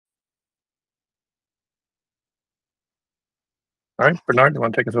All right, Bernard, you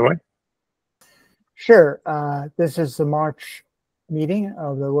want to take us away? Sure. This is the March meeting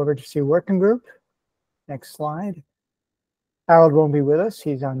of the WEBRTC Working Group. Next slide. Harold won't be with us.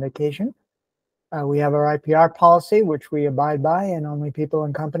 He's on vacation. We have our IPR policy, which we abide by, and only people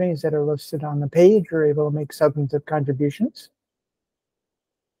and companies that are listed on the page are able to make substantive contributions.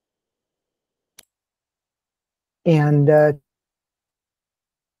 And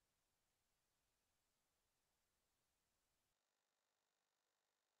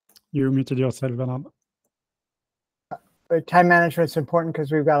you muted yourself, Bernard. Time management is important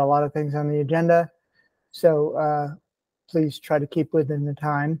because we've got a lot of things on the agenda. So please try to keep within the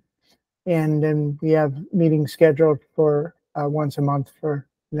time. And then we have meetings scheduled for once a month for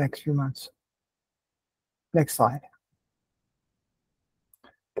the next few months. Next slide.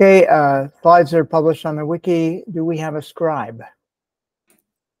 Okay, slides are published on the wiki. Do we have a scribe?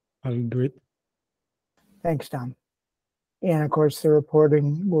 I'll do it. Thanks, Tom. And of course, the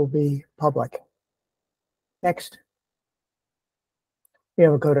reporting will be public. Next. We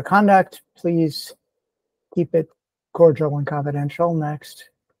have a code of conduct. Please keep it cordial and confidential. Next.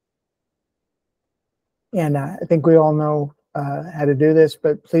 And I think we all know how to do this,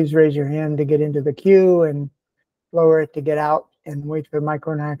 but please raise your hand to get into the queue and lower it to get out and wait for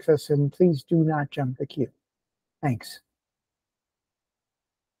microphone access. And please do not jump the queue. Thanks.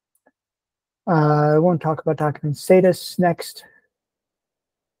 I won't talk about document status. Next.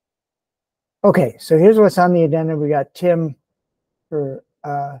 Okay, so here's what's on the agenda. We got Tim for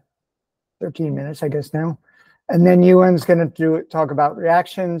 13 minutes, I guess now. And then Ewan's going to talk about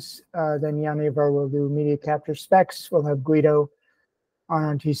reactions. Then Yanivar will do media capture specs. We'll have Guido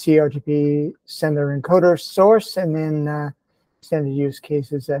on RTC, RTP, sender, encoder, source, and then extended use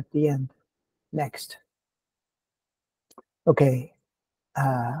cases at the end. Next. Okay.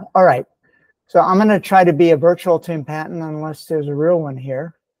 All right. So I'm going to try to be a virtual Tim Patton unless there's a real one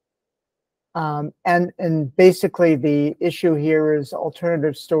here. And basically the issue here is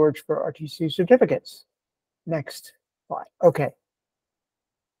alternative storage for RTC certificates. Next slide. Okay.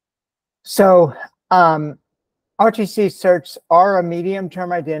 So RTC certs are a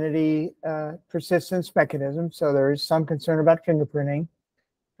medium-term identity persistence mechanism. So there is some concern about fingerprinting.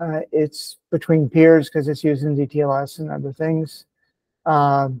 It's between peers because it's used in DTLS and other things.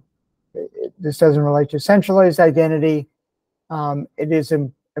 This doesn't relate to centralized identity. It is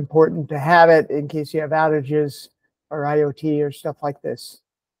important to have it in case you have outages or IoT or stuff like this.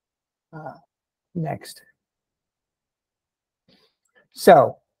 Next.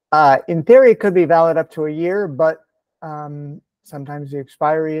 So in theory, it could be valid up to a year, but sometimes the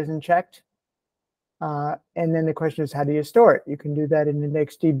expiry isn't checked. And then the question is, how do you store it? You can do that in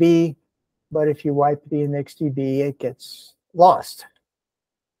IndexedDB, but if you wipe the IndexedDB, it gets lost.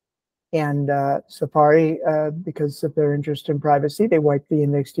 And Safari, because of their interest in privacy, they wipe the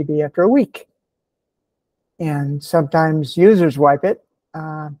IndexedDB after a week. And sometimes users wipe it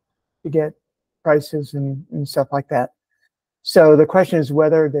to get prices and stuff like that. So the question is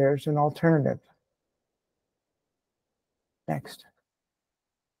whether there's an alternative. Next.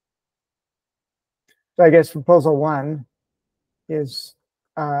 So I guess proposal one is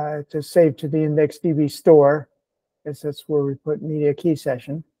to save to the IndexedDB store. I guess that's where we put media key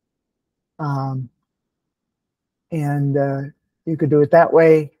session. And you could do it that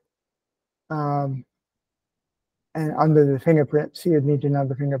way. And under the fingerprint, so you'd need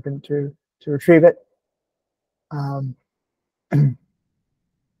another fingerprint to retrieve it. I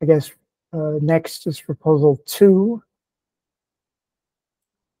guess next is proposal 2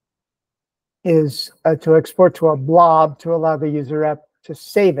 is to export to a blob to allow the user app to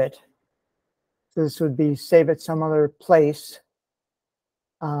save it. So this would be save it some other place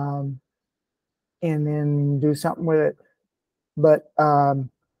and then do something with it. But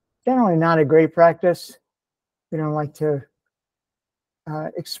generally not a great practice. We don't like to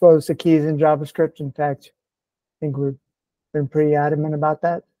expose the keys in JavaScript. In fact, I think we've been pretty adamant about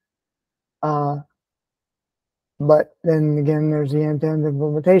that. But then again, there's the end-to-end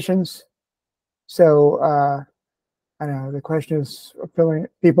implementations. So I don't know, the question is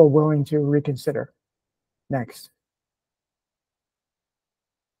people willing to reconsider. Next.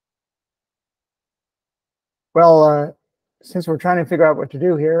 Well, since we're trying to figure out what to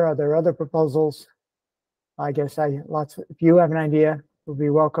do here, are there other proposals? I guess if you have an idea, would be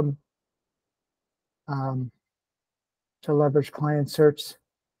welcome to leverage client certs.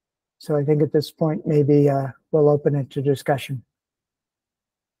 So I think at this point, maybe we'll open it to discussion.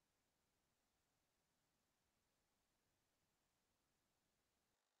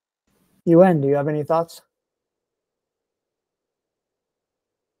 Yuen, do you have any thoughts?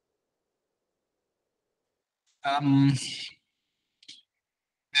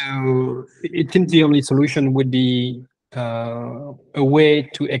 So it seems the only solution would be a way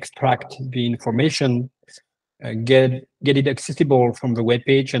to extract the information, get it accessible from the web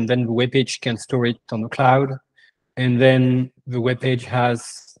page, and then the web page can store it on the cloud. And then the web page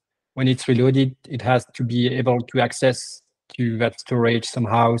has, when it's reloaded, it has to be able to access to that storage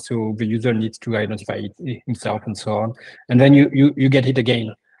somehow. So the user needs to identify it himself and so on. And then you get it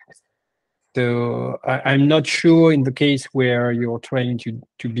again. So I'm not sure in the case where you're trying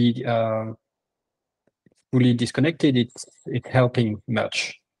to be fully disconnected, it's helping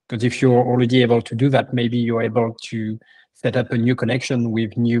much. Because if you're already able to do that, maybe you're able to set up a new connection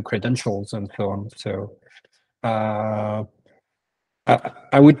with new credentials and so on. So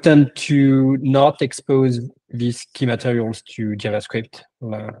I would tend to not expose these key materials to JavaScript.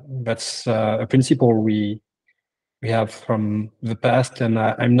 That's a principle we have from the past, and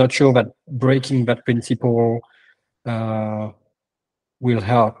I'm not sure that breaking that principle will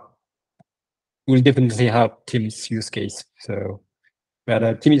definitely help Tim's use case. So,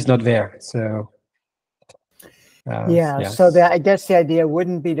 but Tim is not there, so. Yeah, so I guess the idea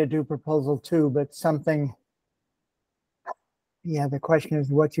wouldn't be to do proposal 2, but something. Yeah, the question is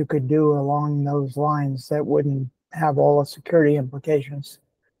what you could do along those lines that wouldn't have all the security implications.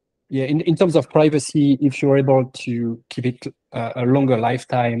 Yeah, in terms of privacy, if you're able to keep it a longer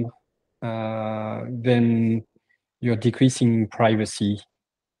lifetime, then you're decreasing privacy.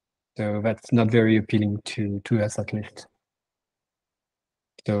 So that's not very appealing to us, at least.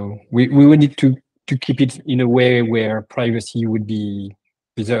 So we would need to keep it in a way where privacy would be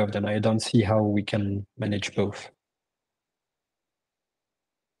preserved, and I don't see how we can manage both.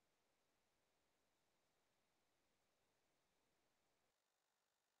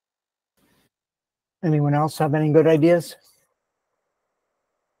 Anyone else have any good ideas?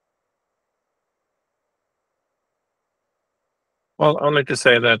 Well, only to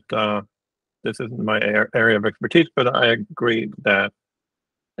say that this isn't my area of expertise, but I agree that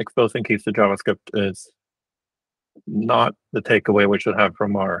exposing keys to JavaScript is not the takeaway we should have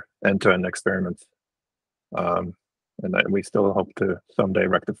from our end-to-end experiments. And we still hope to someday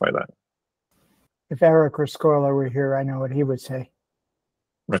rectify that. If Eric or Scorla were here, I know what he would say.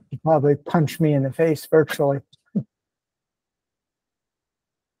 Right. He'd probably punch me in the face virtually.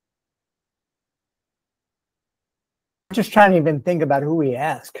 Just trying to even think about who we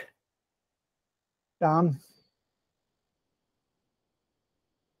ask. Dom?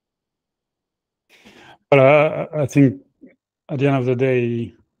 But I think at the end of the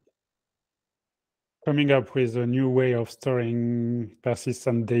day, coming up with a new way of storing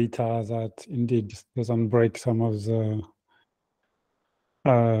persistent data that indeed doesn't break some of the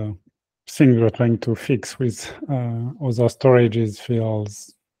things we're trying to fix with other storages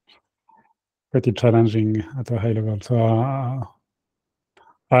feels pretty challenging at a high level. So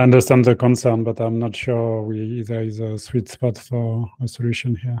I understand the concern, but I'm not sure there is a sweet spot for a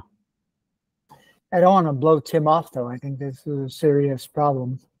solution here. I don't want to blow Tim off, though. I think this is a serious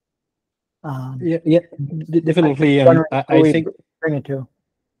problem. Yeah, definitely. I think bring it to.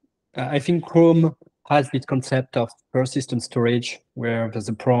 I think Chrome has this concept of persistent storage, where there's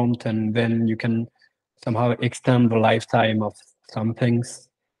a prompt, and then you can somehow extend the lifetime of some things.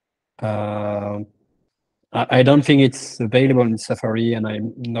 I don't think it's available in Safari, and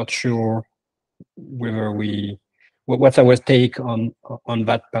I'm not sure whether what's our take on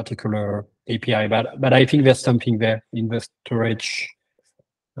that particular API. But I think there's something there in the storage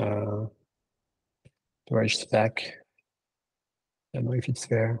spec. I don't know if it's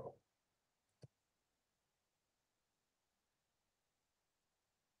there.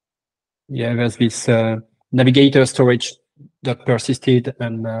 Yeah, there's this navigator storage .persisted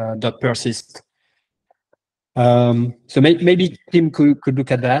and .persist. So maybe Tim could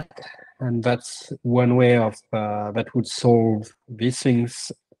look at that, and that's one way of that would solve these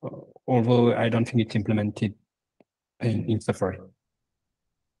things. Although I don't think it's implemented in Safari.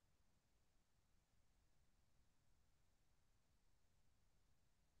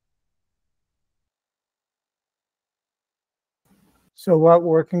 So what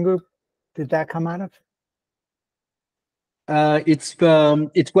working group did that come out of? It's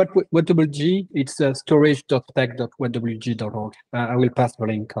WEBRTC. It's storage.spec.webwg.org. I will pass the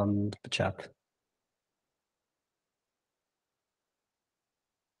link on the chat.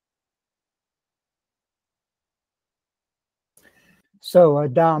 So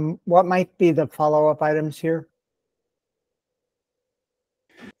Dom, what might be the follow-up items here?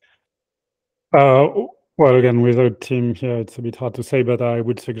 Well, again, without Tim here, it's a bit hard to say, but I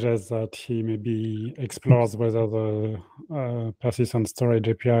would suggest that he maybe explores whether the persistent storage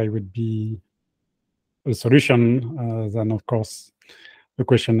API would be a solution. Then, of course, The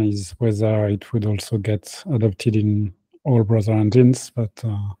question is whether it would also get adopted in all browser engines, but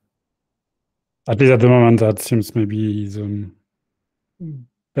at least at the moment, that seems maybe the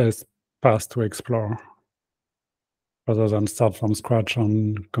best path to explore, rather than start from scratch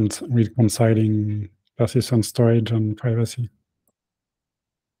on reconciling persistent storage and privacy.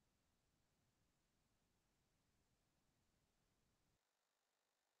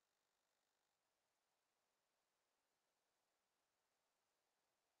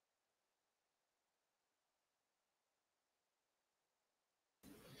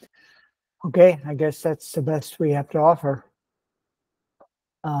 Okay, I guess that's the best we have to offer.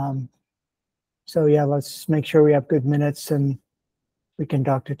 So yeah, let's make sure we have good minutes and we can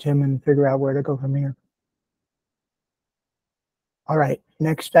talk to Tim and figure out where to go from here. All right,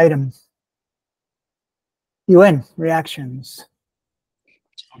 next item. UN reactions.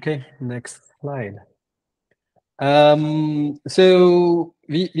 Okay, next slide. So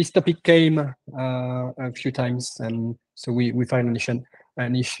this topic came a few times, and so we find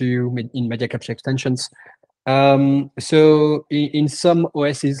an issue in media capture extensions. So in some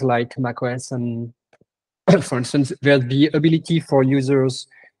OSs like macOS and for instance, there's the ability for users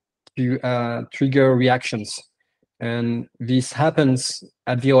to trigger reactions. And this happens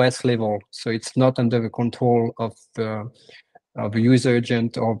at the OS level. So it's not under the control of the user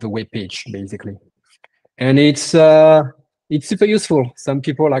agent or the web page, basically. And it's super useful. Some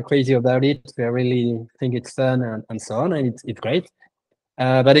people are crazy about it. They really think it's fun and so on, and it's great.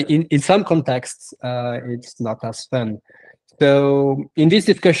 But in some contexts, it's not as fun. So in this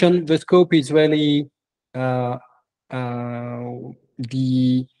discussion, the scope is really the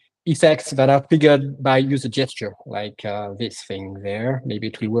effects that are triggered by user gesture, like this thing there. Maybe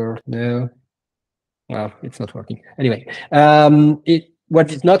it will work. No, well, it's not working. Anyway,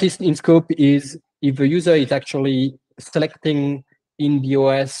 what is not in scope is if the user is actually selecting in the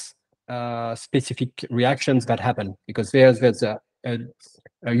OS specific reactions that happen, because there's a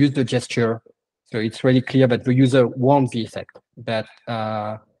user gesture. So it's really clear that the user wants the effect. That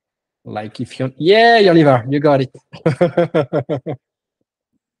like if you, yeah, Oliver, you got it.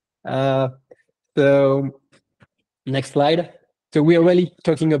 So next slide. So we are really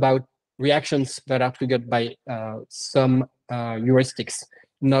talking about reactions that are triggered by some heuristics,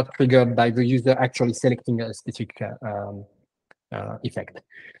 not triggered by the user actually selecting a specific effect.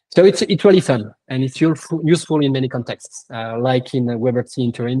 So it's really fun, and it's useful in many contexts, like in WEBRTC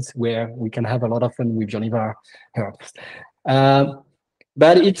interins, where we can have a lot of fun with Jonivar helps.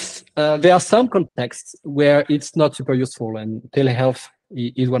 But it's there are some contexts where it's not super useful, and telehealth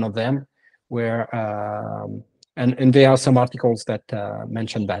is one of them, where and there are some articles that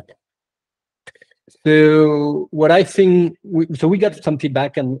mention that. So what I think, so we got some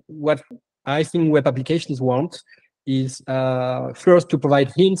feedback, and what I think web applications want is first to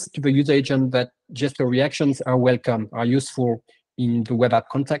provide hints to the user agent that gesture reactions are welcome, are useful in the web app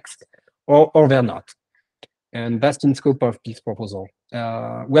context, or they're not. And that's in scope of this proposal.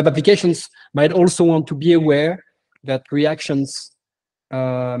 Web applications might also want to be aware that reactions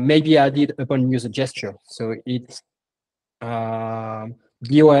may be added upon user gesture. So it's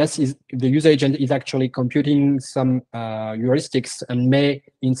the OS is the user agent is actually computing some heuristics and may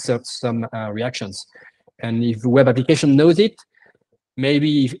insert some reactions. And if the web application knows it,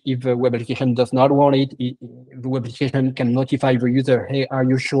 maybe if the web application does not want it, the web application can notify the user, hey, are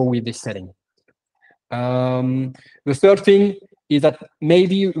you sure with this setting? The third thing is that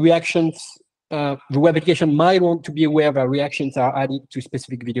maybe reactions, the web application might want to be aware that reactions are added to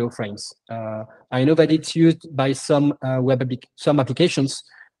specific video frames. I know that it's used by some some applications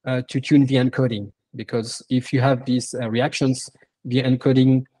to tune the encoding, because if you have these reactions, the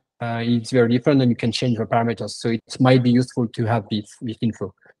encoding is very different, and you can change the parameters. So it might be useful to have this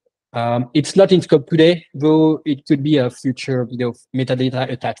info. It's not in scope today, though it could be a future video metadata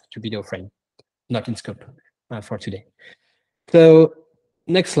attached to video frame. Not in scope for today. So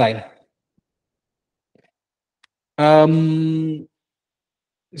next slide.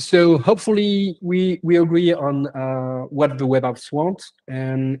 So hopefully we agree on what the web apps want,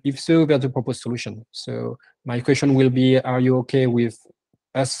 and if so, there's a proposed solution. So my question will be, are you okay with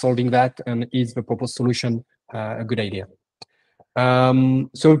us solving that, and is the proposed solution a good idea?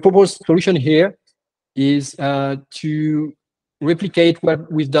 So the proposed solution here is to replicate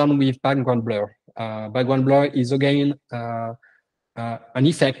what we've done with background blur. Background blur is again an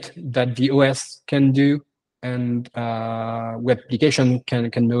effect that the OS can do, and web application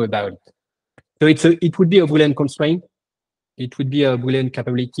can know about it. So it would be a Boolean constraint. It would be a Boolean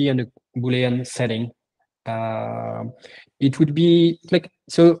capability and a Boolean setting. It would be like,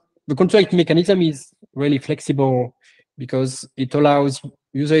 so the constraint mechanism is really flexible, because it allows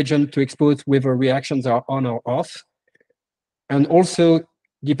user agent to expose whether reactions are on or off. And also,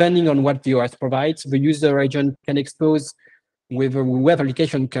 depending on what the OS provides, the user agent can expose whether the web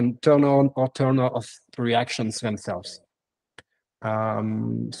application can turn on or turn off the reactions themselves.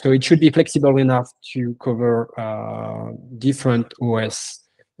 So it should be flexible enough to cover different OS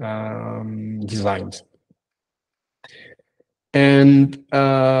designs. And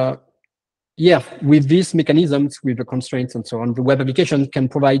yeah, with these mechanisms, with the constraints and so on, the web application can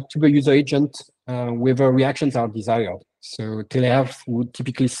provide to the user agent whether reactions are desired. So telehealth would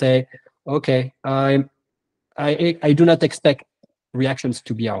typically say, okay, I do not expect reactions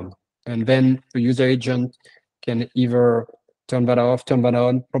to be on. And then the user agent can either turn that off, turn that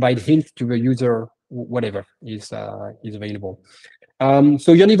on, provide hints to the user, whatever is available. So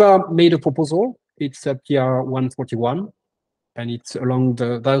Yoniva made a proposal. It's a PR 141, and it's along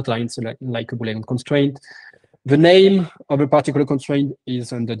the outlines like a Boolean constraint. The name of a particular constraint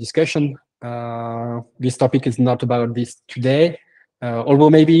is under discussion. This topic is not about this today, although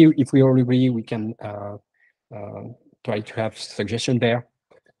maybe if we all agree, we can try to have suggestion there.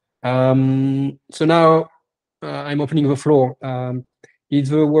 So now I'm opening the floor. Is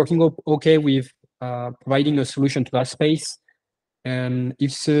the working okay with providing a solution to that space? And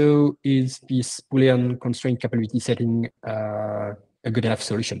if so, is this Boolean constraint capability setting a good enough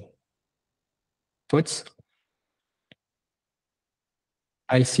solution? Thoughts?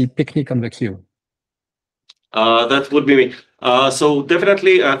 I see picnic on the queue. That would be me. So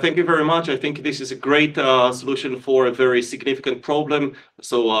definitely, thank you very much. I think this is a great solution for a very significant problem.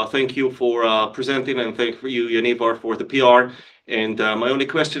 So thank you for presenting, and thank you, Yoniva, for the PR. And my only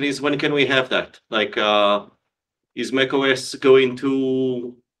question is, when can we have that? Like, is macOS going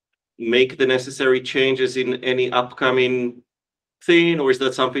to make the necessary changes in any upcoming thing, or is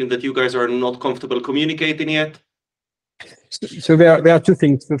that something that you guys are not comfortable communicating yet? So there are two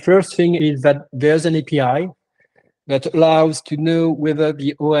things. The first thing is that there's an API that allows to know whether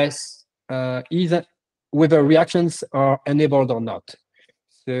the OS whether reactions are enabled or not.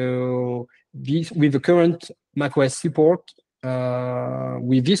 So this, with the current macOS support,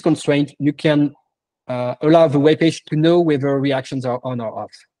 with this constraint, you can allow the web page to know whether reactions are on or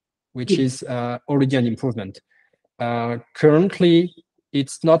off, which is already an improvement. Currently,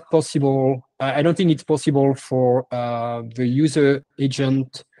 it's not possible. I don't think it's possible for the user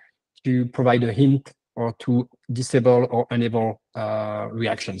agent to provide a hint or to disable or enable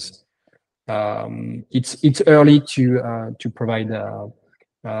reactions. It's early to provide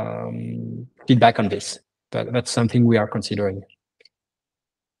feedback on this. That's something we are considering.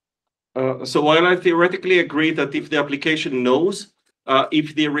 So while I theoretically agree that if the application knows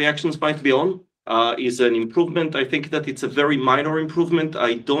if the reactions might be on, is an improvement, I think that it's a very minor improvement.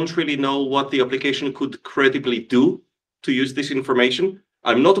 I don't really know what the application could credibly do to use this information.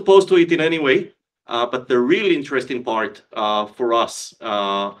 I'm not opposed to it in any way, but the really interesting part for us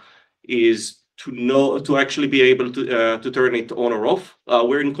is to actually be able to turn it on or off.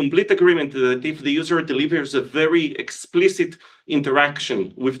 We're in complete agreement that if the user delivers a very explicit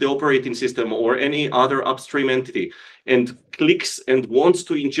interaction with the operating system or any other upstream entity and clicks and wants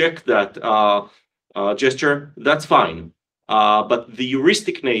to inject that gesture, that's fine. But the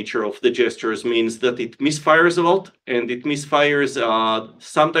heuristic nature of the gestures means that it misfires a lot, and it misfires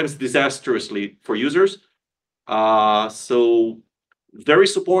sometimes disastrously for users. So very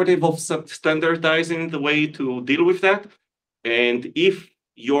supportive of standardizing the way to deal with that. And if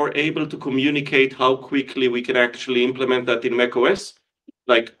you're able to communicate how quickly we can actually implement that in macOS,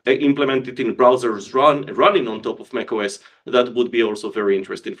 like implement it in browsers running on top of macOS, that would be also very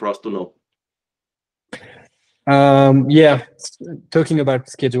interesting for us to know. Yeah, talking about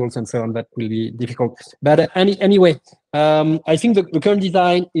schedules and so on, that will be difficult. But anyway, I think the current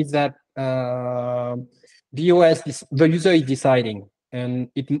design is that the user is deciding, and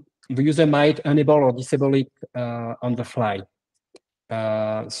the user might enable or disable it on the fly.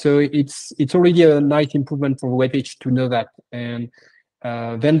 So it's already a nice improvement for the web page to know that, and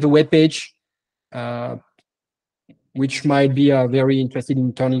then the web page, which might be very interested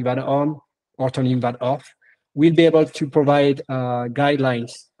in turning that on or turning that off, will be able to provide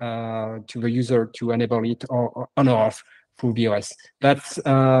guidelines to the user to enable it or on or off through the OS. That's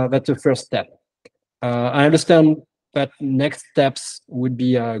the first step. I understand that next steps would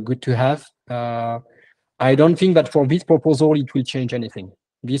be good to have. I don't think that for this proposal it will change anything.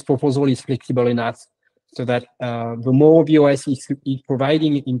 This proposal is flexible enough so that the more the OS is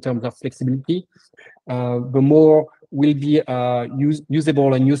providing in terms of flexibility, the more will be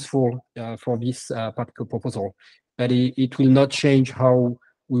usable and useful for this particular proposal. But it will not change how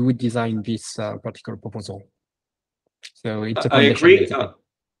we would design this particular proposal. So it's a I foundation, agree. basically.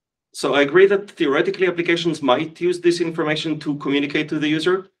 So I agree that theoretically applications might use this information to communicate to the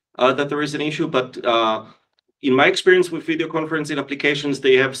user that there is an issue, but in my experience with video conferencing applications,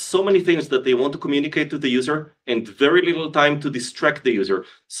 they have so many things that they want to communicate to the user and very little time to distract the user.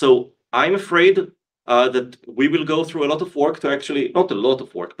 So I'm afraid that we will go through a lot of work to actually, not a lot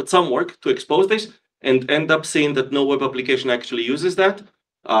of work, but some work to expose this and end up seeing that no web application actually uses that.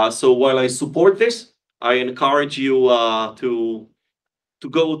 So while I support this, I encourage you to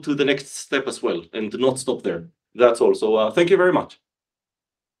go to the next step as well and not stop there. That's all. So thank you very much.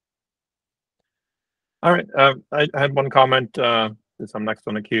 All right. I had one comment. Since I'm next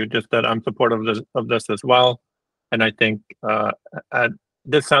on the queue, just that I'm supportive of this as well, and I think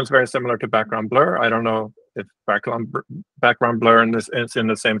this sounds very similar to background blur. I don't know if background blur is in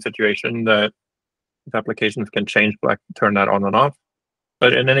the same situation, that if applications can change turn that on and off.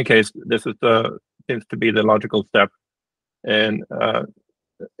 But in any case, this is seems to be the logical step. And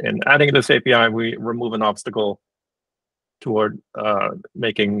in adding this API, we remove an obstacle toward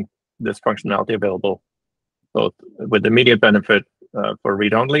making this functionality available, both with immediate benefit for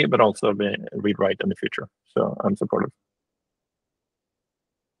read-only, but also read-write in the future. So I'm supportive.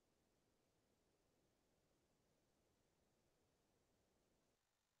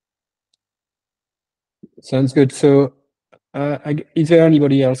 Sounds good. So is there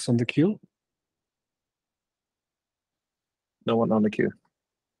anybody else on the queue? No one on the queue.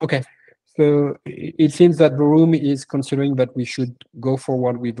 Okay. So it seems that the room is considering that we should go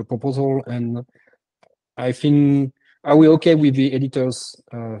forward with the proposal, and I think, are we okay with the editors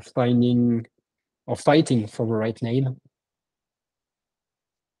finding or fighting for the right name?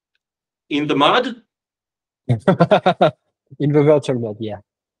 In the mud? In the virtual mode, yeah.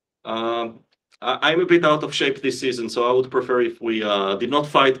 I'm a bit out of shape this season, so I would prefer if we did not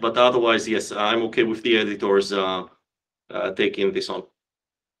fight, but otherwise, yes, I'm okay with the editors taking this on.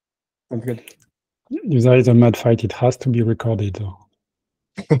 Sounds good. If there is a mud fight, it has to be recorded.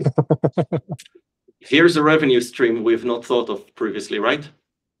 Here's a revenue stream we've not thought of previously, right?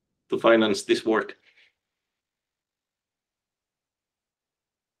 To finance this work.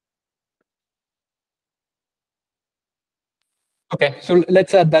 Okay, so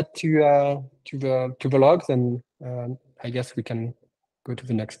let's add that to the logs, and I guess we can go to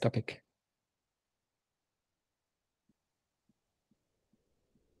the next topic.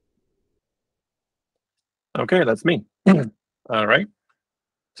 Okay, that's me. All right.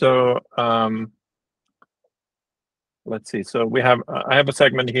 So let's see. So we have I have a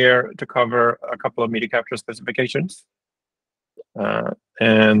segment here to cover a couple of media capture specifications,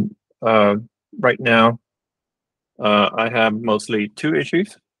 and right now I have mostly two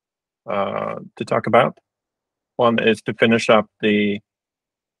issues to talk about. One is to finish up the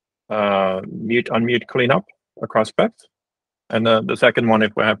mute-unmute cleanup across specs. And the second one,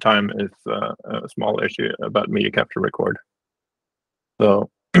 if we have time, is a small issue about media capture record. So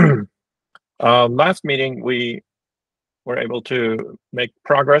last meeting, we were able to make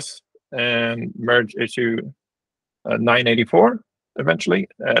progress and merge issue 984 eventually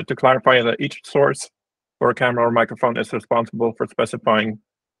to clarify that each source for a camera or microphone is responsible for specifying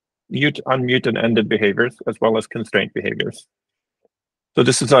mute, unmute, and ended behaviors, as well as constraint behaviors. So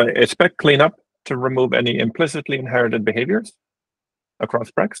this is a spec cleanup to remove any implicitly inherited behaviors across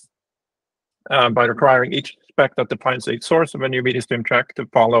specs by requiring each spec that defines a source of a new media stream track to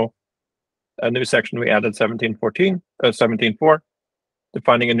follow a new section we added 17.4,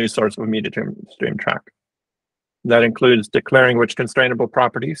 defining a new source of a media stream track. That includes declaring which constrainable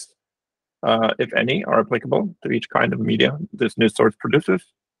properties, if any, are applicable to each kind of media this new source produces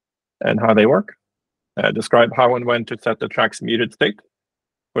and how they work. Describe how and when to set the track's muted state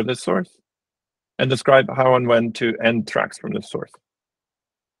for this source, and describe how and when to end tracks from this source.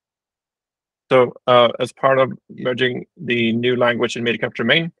 So as part of merging the new language in media capture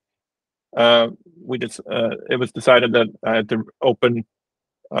main, it was decided that I had to open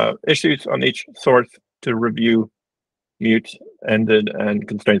issues on each source to review mute, ended, and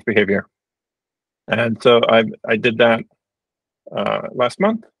constraints behavior. And so I did that last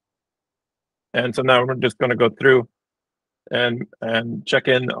month. And so now we're just going to go through and check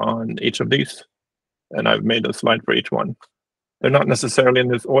in on each of these. And I've made a slide for each one. They're not necessarily in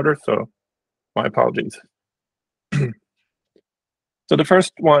this order, so my apologies. So the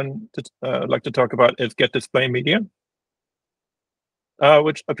first one I'd like to talk about is get display media,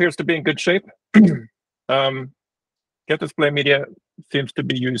 which appears to be in good shape. Get display media seems to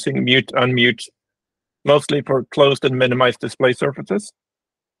be using mute, unmute, mostly for closed and minimized display surfaces.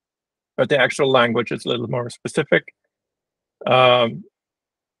 But the actual language is a little more specific.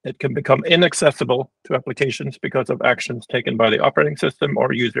 it can become inaccessible to applications because of actions taken by the operating system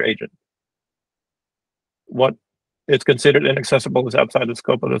or user agent. What is considered inaccessible is outside the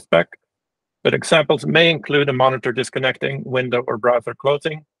scope of the spec, but examples may include a monitor disconnecting, window or browser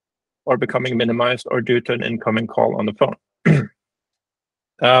closing, or becoming minimized, or due to an incoming call on the phone.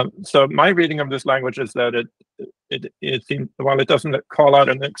 So my reading of this language is that it seems, while it doesn't call out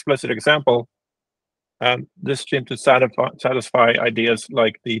an explicit example, this seems to satisfy ideas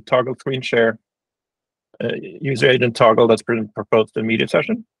like the toggle screen share user agent toggle that's been proposed in media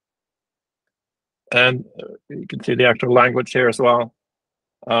session. And you can see the actual language here as well.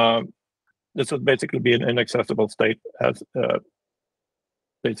 This would basically be an inaccessible state as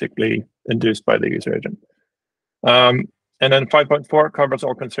basically induced by the user agent. And then 5.4 covers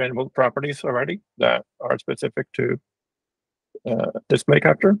all constrainable properties already that are specific to display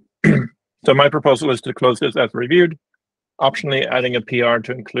capture. So my proposal is to close this as reviewed, optionally adding a PR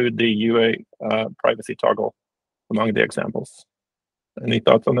to include the UA privacy toggle among the examples. Any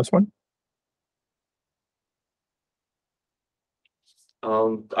thoughts on this one?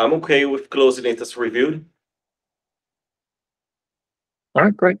 I'm okay with closing it as reviewed. All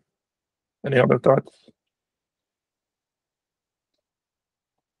right, great. Any other thoughts?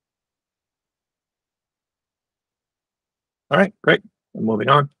 All right, great. Moving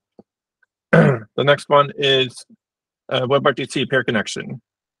on. The next one is WebRTC peer connection.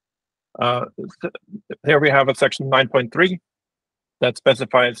 Here we have a section 9.3 that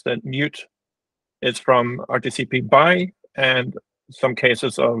specifies that mute is from RTCP by and some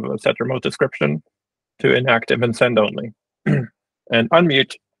cases of set remote description to inactive and send only. And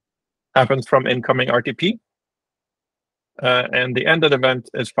unmute happens from incoming RTP. And the ended event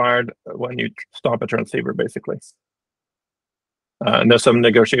is fired when you stop a transceiver, basically. And there's some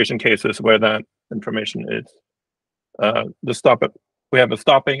negotiation cases where that information is the stop. We have a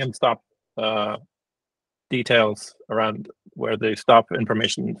stopping and stop details around where the stop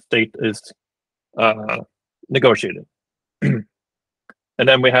information state is negotiated. And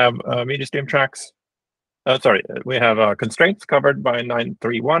then we have media stream tracks. We have constraints covered by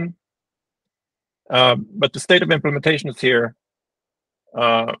 9.3.1. But the state of implementation is here,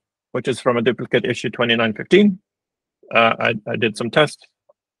 which is from a duplicate issue 2915. I did some tests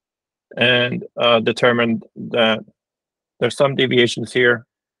and determined that there's some deviations here.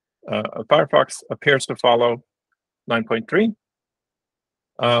 Firefox appears to follow 9.3.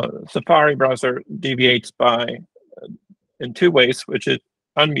 Safari browser deviates by in two ways, which is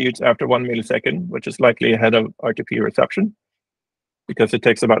unmutes after 1 millisecond, which is likely ahead of RTP reception because it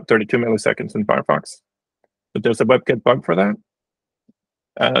takes about 32 milliseconds in Firefox. But there's a WebKit bug for that.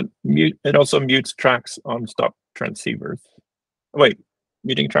 It also mutes tracks on stop transceivers. Wait,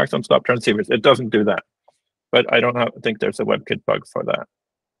 muting tracks on stop transceivers. It doesn't do that, but I don't think there's a WebKit bug for that.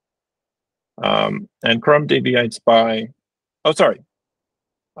 And Chrome deviates by, oh, sorry,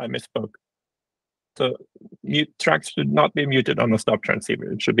 I misspoke. So mute tracks should not be muted on the stop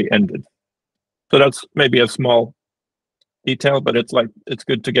transceiver. It should be ended. So that's maybe a small detail, but it's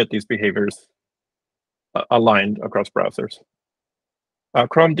good to get these behaviors aligned across browsers.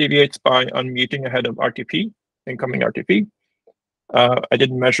 Chrome deviates by unmuting ahead of RTP, incoming RTP. I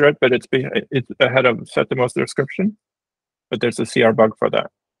didn't measure it, but it's ahead of set the most description, but there's a CR bug for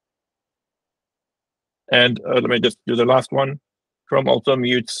that. And let me just do the last one. Chrome also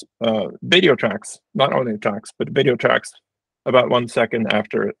mutes video tracks, not only tracks, but video tracks about 1 second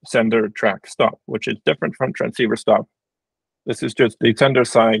after sender track stop, which is different from transceiver stop. This is just the sender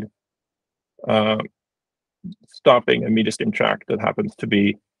side stopping a media stream track that happens to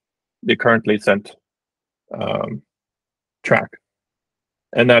be the currently sent track.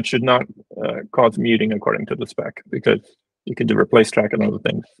 And that should not cause muting according to the spec, because you can do replace track and other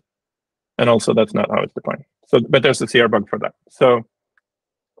things. And also that's not how it's defined. So, but there's a CR bug for that. So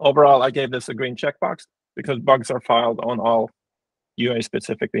overall, I gave this a green checkbox because bugs are filed on all UA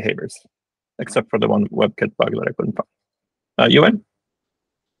specific behaviors, except for the one WebKit bug that I couldn't find. Ewan?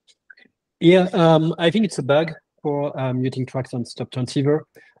 Yeah, I think it's a bug for muting tracks on stop transceiver.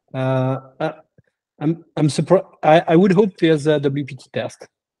 I'm surprised. I would hope there's a WPT test.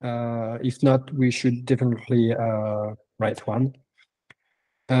 If not, we should definitely write one.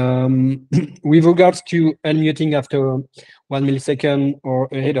 With regards to unmuting after 1 millisecond or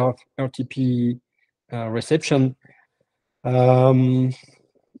ahead of RTP reception,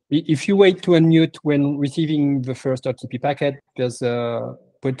 if you wait to unmute when receiving the first RTP packet, there's a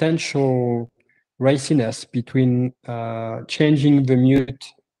potential raciness between changing the mute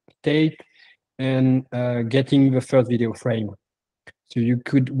state and getting the first video frame. So you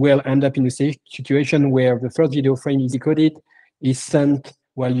could well end up in a situation where the first video frame is decoded, is sent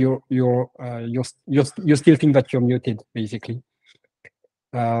while you still think that you're muted, basically.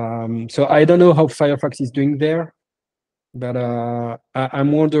 So I don't know how Firefox is doing there, but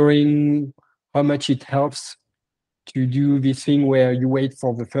I'm wondering how much it helps to do this thing where you wait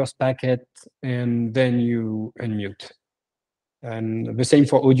for the first packet and then you unmute. And the same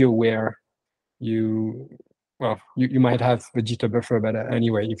for audio, where you might have the jitter buffer, but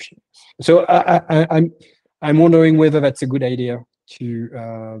anyway, so I'm wondering whether that's a good idea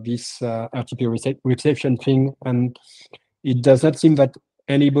to this RTP reception thing, and it does not seem that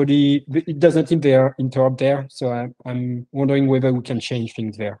it doesn't seem there interrupt there. So I'm wondering whether we can change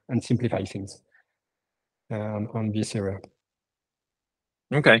things there and simplify things on this area.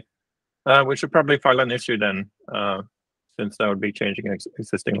 Okay, we should probably file an issue then, since that would be changing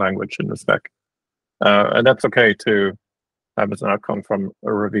existing language in the spec. And that's okay to have as an outcome from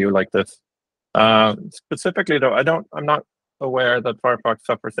a review like this. Specifically though, I'm not aware that Firefox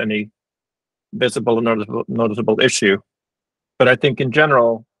suffers any visible or noticeable issue, but I think in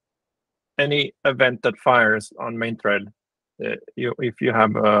general, any event that fires on main thread, if you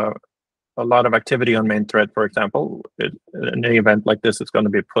have a lot of activity on main thread, for example, any event like this is going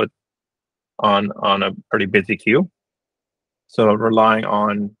to be put on a pretty busy queue. So relying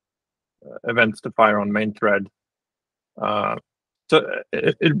on events to fire on main thread. So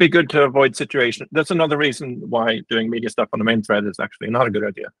it'd be good to avoid situation. That's another reason why doing media stuff on the main thread is actually not a good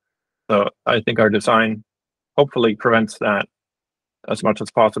idea. So I think our design hopefully prevents that as much as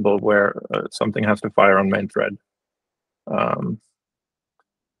possible, where something has to fire on main thread. But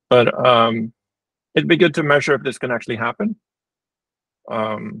it'd be good to measure if this can actually happen.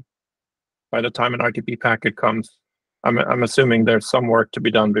 By the time an RTP packet comes, I'm assuming there's some work to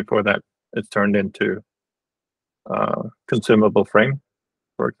be done before that is turned into consumable frame,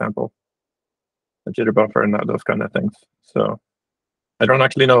 for example, a jitter buffer and those kind of things. So I don't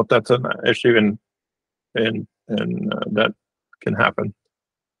actually know if that's an issue in that can happen.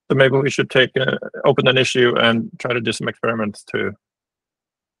 So maybe we should open an issue and try to do some experiments to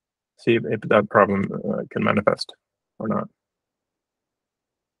see if that problem can manifest or not.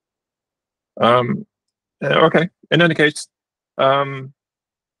 Okay. In any case, the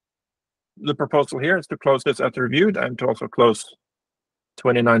proposal here is to close this as reviewed and to also close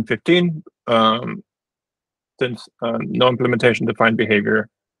 2915, since no implementation defined behavior,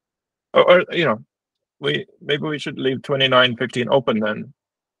 or maybe we should leave 2915 open then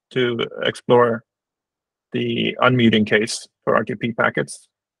to explore the unmuting case for RTP packets.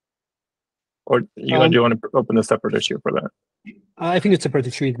 Or do you want to open a separate issue for that? I think it's a separate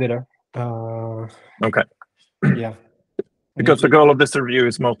issue is better. Okay. Yeah. Because the goal of this review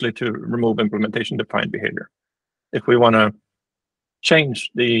is mostly to remove implementation defined behavior. If we want to change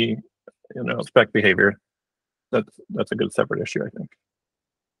the spec behavior, that's a good separate issue, I think.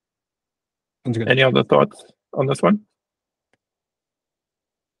 Sounds good. Any other thoughts on this one?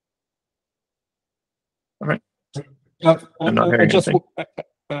 All right.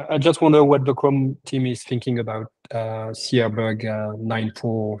 I just wonder what the Chrome team is thinking about CRBug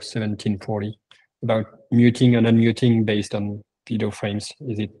 941740, about muting and unmuting based on video frames.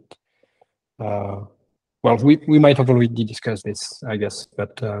 Is it well, we might have already discussed this, I guess,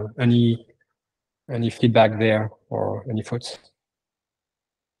 but any feedback there or any thoughts?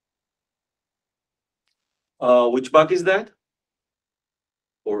 Which bug is that?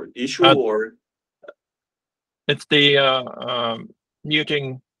 Or issue or? It's the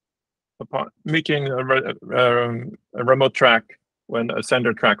muting a remote track when a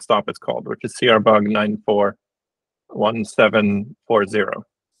sender track stop is called, which is CRBug 941740.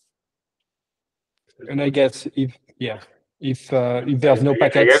 And I guess if there's no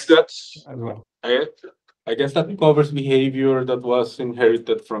packets, I guess that's as well. I guess that covers behavior that was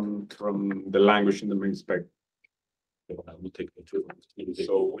inherited from the language in the main spec. So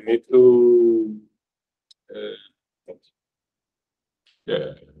we need to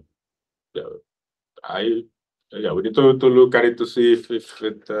we need to look at it to see if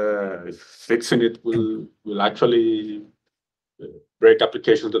fixing it will actually break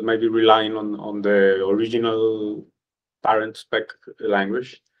applications that might be relying on the original parent spec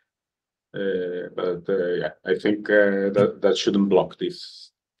language. But I think that shouldn't block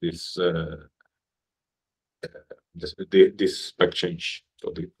this spec change,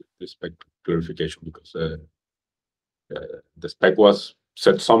 so the spec clarification, because the spec was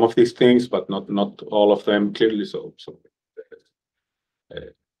said some of these things, but not all of them clearly. So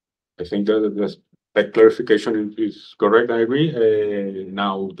I think that the spec clarification is correct. I agree.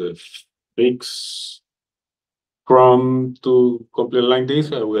 Now the fix Chrome to completely like this,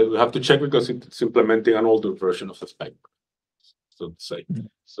 we have to check because it's implementing an older version of the spec. so to say.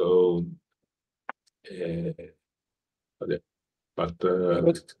 So,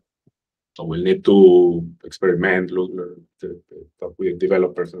 so we'll need to experiment, talk with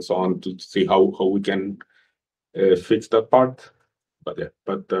developers and so on to see how we can fix that part. But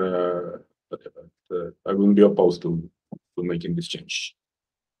I wouldn't be opposed to making this change.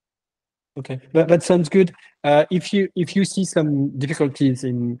 Okay, that sounds good. If you see some difficulties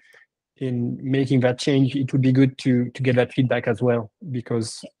in making that change, it would be good to get that feedback as well,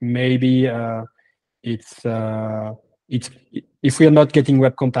 because maybe if we are not getting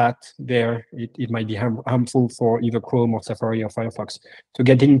web contact there, it might be harmful for either Chrome or Safari or Firefox. So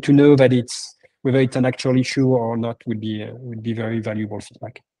getting to know that whether it's an actual issue or not would be very valuable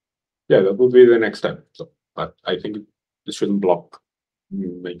feedback. Yeah, that would be the next step. So, but I think this shouldn't block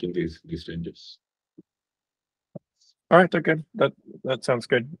making these changes. All right, okay, that sounds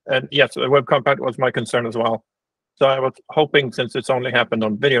good. And yes, web compact was my concern as well. So I was hoping, since it's only happened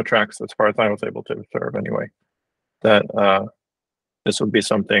on video tracks, as far as I was able to observe anyway, that this would be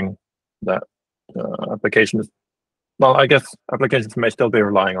something that applications, well, I guess applications may still be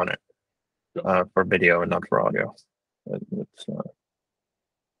relying on it for video and not for audio. So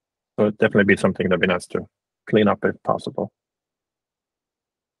it'd definitely be something that'd be nice to clean up if possible.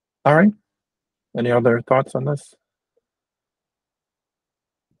 All right, any other thoughts on this?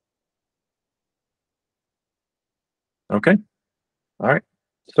 Okay, all right.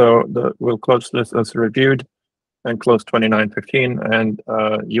 So we'll close this as reviewed and close 2915. And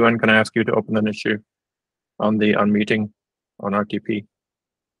UN, can I ask you to open an issue on the unmuting on RTP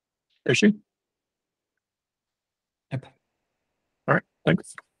issue? Yep. All right,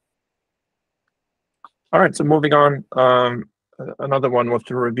 thanks. All right, so moving on. Another one was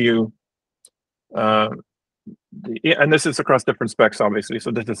to review, and this is across different specs, obviously.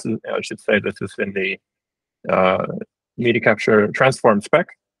 So this is, I should say, this is in the media capture transform spec.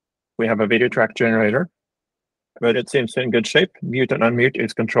 We have a video track generator, but it seems in good shape. Mute and unmute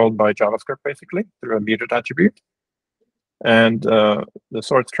is controlled by JavaScript, basically, through a muted attribute. And the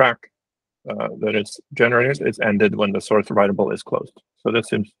source track that is generated is ended when the source writable is closed. So this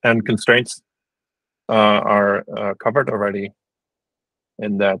seems, and constraints are covered already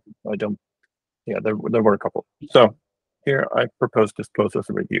in that. There were a couple. So here I propose this close as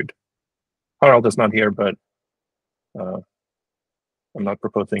reviewed. Harald is not here, but I'm not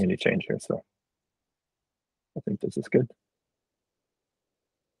proposing any change here, so I think this is good.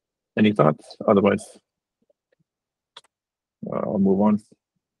 Any thoughts? Otherwise, I'll move on.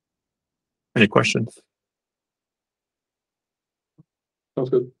 Any questions? Sounds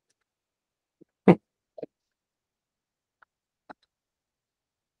good.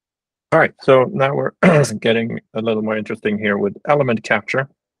 All right, so now we're getting a little more interesting here with element capture.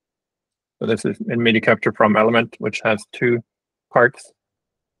 So this is in media capture from element, which has two parts.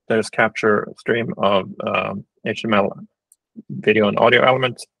 There's capture stream of HTML, video and audio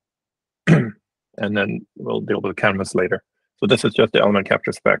elements, and then we'll deal with canvas later. So this is just the element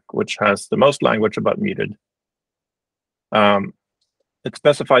capture spec, which has the most language about muted. It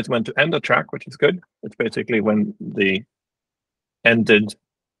specifies when to end a track, which is good. It's basically when the ended,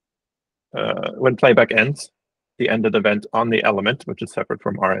 when playback ends, the ended event on the element, which is separate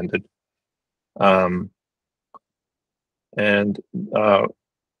from our ended.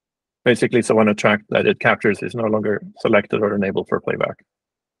 Basically, so when a track that it captures is no longer selected or enabled for playback.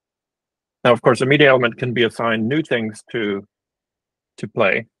 Now, of course, a media element can be assigned new things to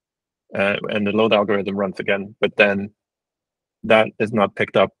play, and the load algorithm runs again, but then that is not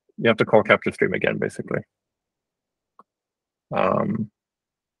picked up. You have to call capture stream again, basically. The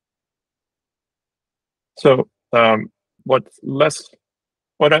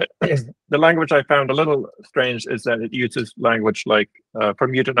language I found a little strange is that it uses language like, for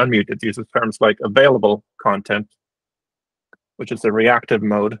mute and unmute, it uses terms like available content, which is a reactive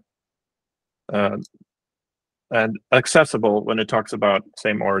mode, and accessible when it talks about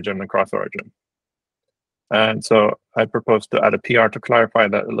same origin and cross origin. And so I propose to add a PR to clarify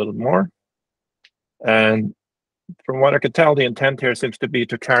that a little more. And from what I could tell, the intent here seems to be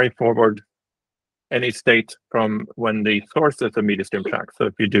to carry forward any state from when the source is a media stream track. So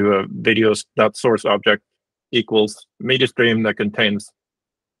if you do a videos.source object equals media stream that contains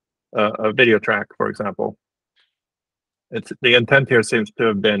a video track, for example, the intent here seems to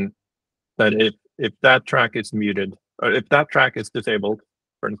have been that if that track is muted, or if that track is disabled,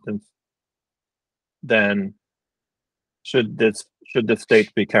 for instance, then should this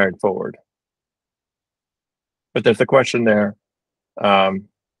state be carried forward? But there's a question there.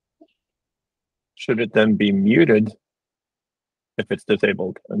 Should it then be muted if it's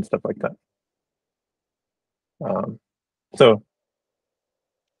disabled and stuff like that? So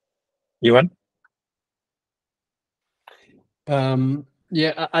Yuan?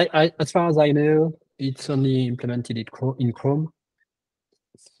 Yeah, I as far as I know, it's only implemented in Chrome.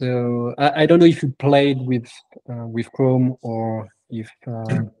 So I don't know if you played with Chrome, or if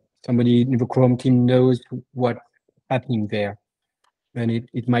somebody in the Chrome team knows what's happening there. And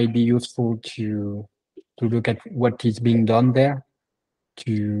it might be useful to look at what is being done there,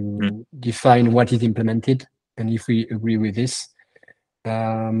 to define what is implemented, and if we agree with this.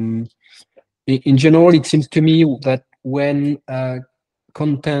 In general, it seems to me that when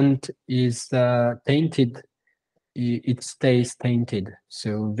content is tainted, it stays tainted.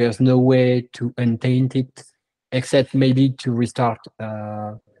 So there's no way to untaint it, except maybe to restart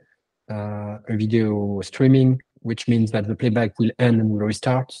a video streaming, which means that the playback will end and will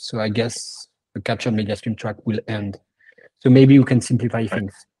restart. So I guess the captured media stream track will end. So maybe you can simplify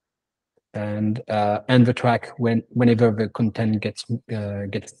things and end the track whenever the content gets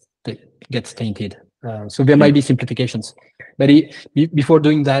tainted. So there might be simplifications, but before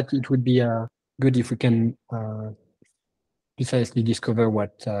doing that, it would be good if we can precisely discover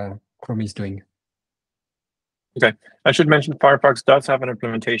what Chrome is doing. Okay, I should mention Firefox does have an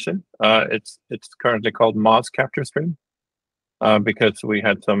implementation. It's currently called Moz Capture Stream because we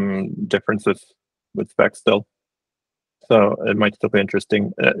had some differences with specs still. So it might still be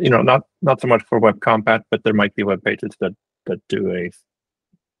interesting. Not so much for web compat, but there might be web pages that do a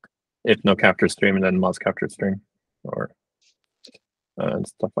if no capture stream and then Moz capture stream, or and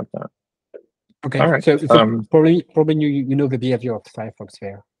stuff like that. Okay, all right. So probably you know the behavior of Firefox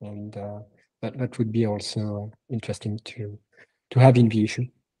there, and that would be also interesting to have in the issue.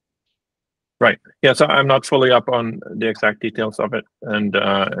 Right. Yeah. So I'm not fully up on the exact details of it, and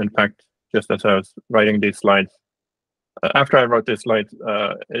in fact, just as I was writing these slides, after I wrote these slides,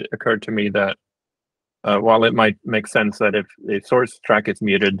 it occurred to me that while it might make sense that if the source track is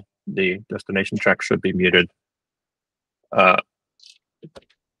muted, the destination track should be muted.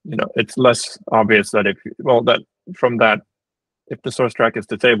 It's less obvious that if the source track is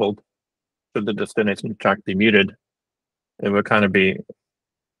disabled, should the destination track be muted, it would kind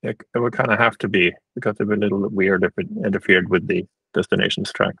of have to be, because it would be a little weird if it interfered with the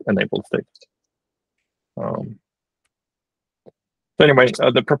destinations track enabled state. So anyway,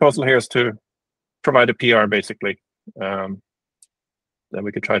 the proposal here is to provide a PR basically. Then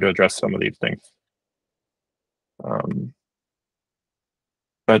we could try to address some of these things.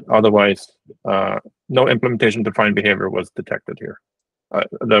 But otherwise, no implementation defined behavior was detected here.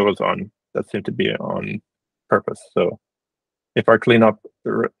 That seemed to be on purpose. So if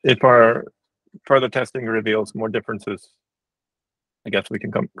our further testing reveals more differences, I guess we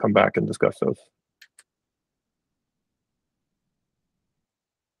can come back and discuss those.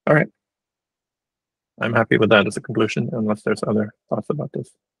 All right. I'm happy with that as a conclusion, unless there's other thoughts about this.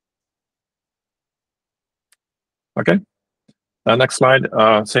 Okay. Next slide,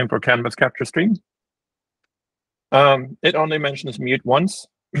 same for Canvas capture stream. It only mentions mute once,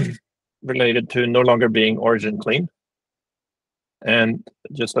 related to no longer being origin clean. And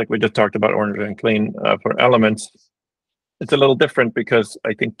just like we just talked about origin clean for elements, it's a little different because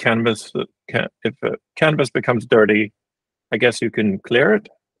I think Canvas, if Canvas becomes dirty, I guess you can clear it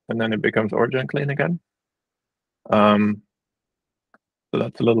and then it becomes origin clean again. So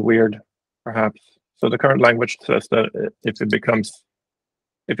that's a little weird, perhaps. So the current language says that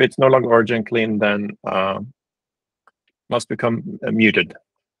if it's no longer origin clean, then must become muted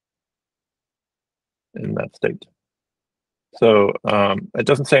in that state. So it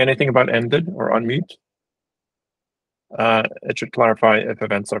doesn't say anything about ended or unmute. It should clarify if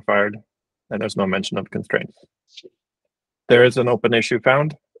events are fired, and there's no mention of constraints. There is an open issue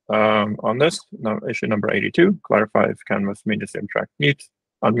found on this, issue number 82, clarify if Canvas media stream track mute,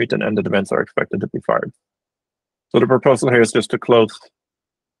 unmute, and ended events are expected to be fired. So the proposal here is just to close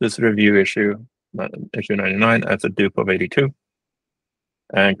this review issue, issue 99, as a dupe of 82,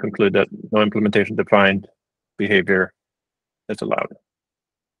 and conclude that no implementation defined behavior is allowed.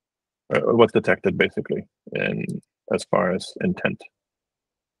 What's detected basically as far as intent.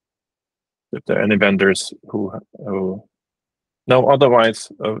 If there are any vendors who know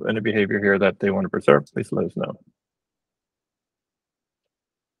otherwise of any behavior here that they want to preserve, please let us know.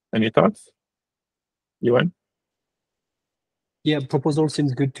 Any thoughts? Yuan? Yeah, proposal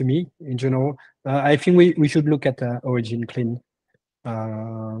seems good to me in general. I think we should look at origin clean.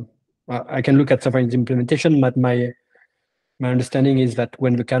 I can look at Safari's implementation, but my understanding is that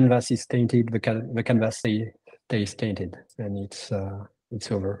when the canvas is tainted, the canvas stays tainted, and it's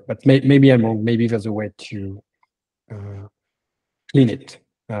over. But maybe I'm wrong. Maybe there's a way to clean it.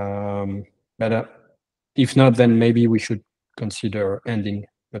 But if not, then maybe we should consider ending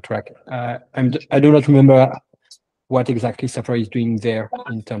the track. I do not remember what exactly Safari is doing there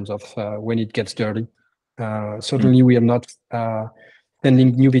in terms of when it gets dirty. Certainly, we are not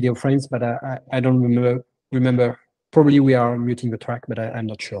sending new video frames, but I don't remember. Probably we are muting the track, but I'm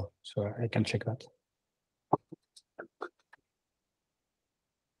not sure, so I can check that.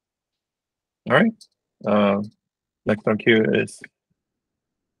 All right. Next on queue is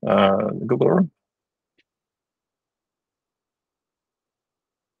Google.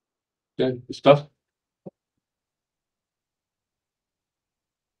 Yeah, stuff.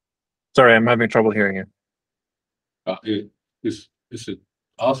 Sorry, I'm having trouble hearing you. Is it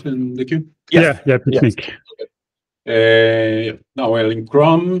us in the queue? Yes. Yeah, picnic. No, well, in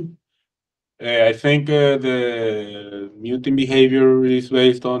Chrome, I think the muting behavior is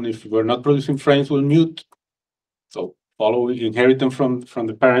based on if we're not producing frames, we'll mute. So inherit them from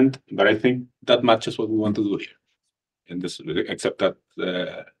the parent, but I think that matches what we want to do here. And this, except that,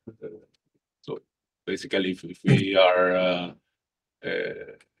 so basically, if we are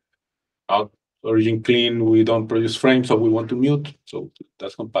out origin clean, we don't produce frames, so we want to mute. So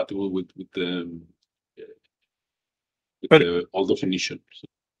that's compatible with the old definition.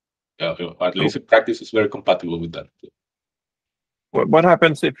 So, at least in practice, it's very compatible with that. What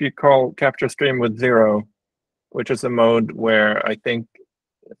happens if you call capture stream with 0, which is a mode where I think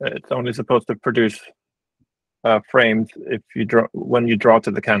it's only supposed to produce frames if you when you draw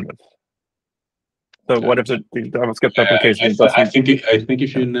to the canvas? So what if the JavaScript application doesn't? I think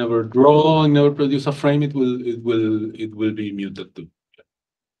if you never draw and never produce a frame, it will be muted too.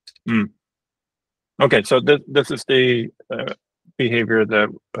 Okay, so this is the behavior that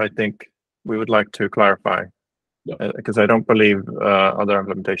I think we would like to clarify, because I don't believe other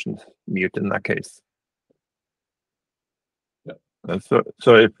implementations mute in that case. Yeah.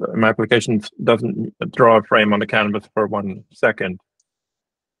 So if my application doesn't draw a frame on the canvas for 1 second,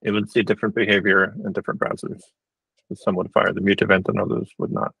 it would see different behavior in different browsers. Some would fire the mute event and others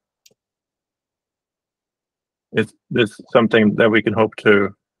would not. Is this something that we can hope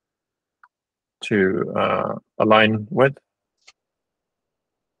to align with?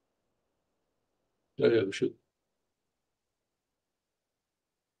 Yeah, we should.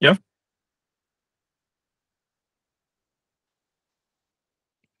 Yeah.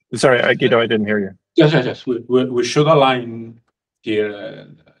 Sorry, Guido, I didn't hear you. Yes. We should align here,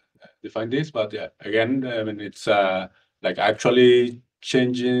 define this, but yeah, again, I mean, it's like actually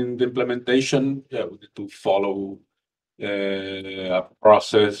changing the implementation. Yeah, we need to follow a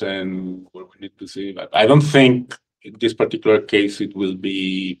process and what we need to see. But I don't think in this particular case it will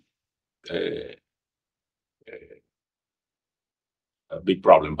be a big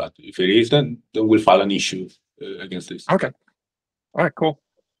problem. But if it is, then we'll file an issue against this. Okay. All right, cool.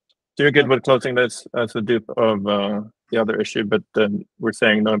 So you're good with closing this as a dupe of the other issue, but then we're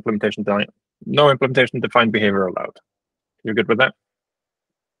saying no implementation defined behavior allowed. You're good with that?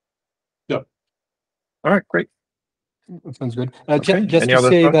 Yeah. All right, great. That sounds good. Okay. Just Any to other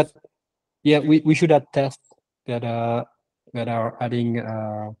say thoughts? that, yeah, we should add tests that are adding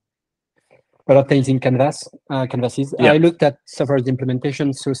other things in canvases. Yeah. I looked at Safari's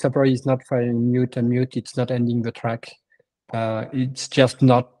implementation, so Safari is not firing mute and mute. It's not ending the track. It's just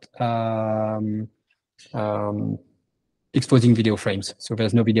not exposing video frames. So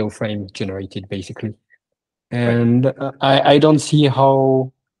there's no video frame generated, basically. And I don't see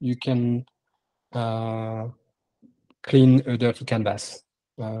how you can clean a dirty canvas.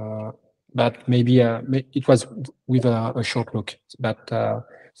 But maybe it was with a short look. But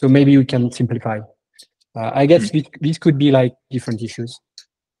so maybe we can simplify. I guess this could be like different issues.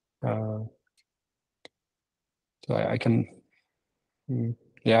 So I can,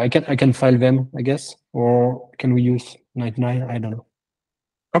 yeah, I can file them, I guess, or can we use 99? I don't know.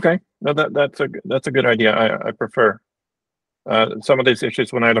 Okay, no, that's a good idea. I prefer. Some of these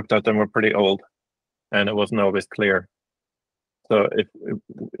issues, when I looked at them, were pretty old, and it wasn't always clear. So if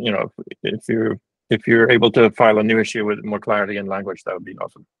you're able to file a new issue with more clarity in language, that would be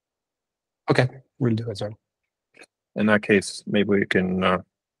awesome. Okay, we'll do as well. In that case, maybe we can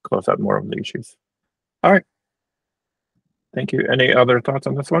close out more of the issues. All right. Thank you. Any other thoughts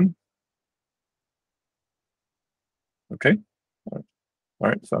on this one? Okay. All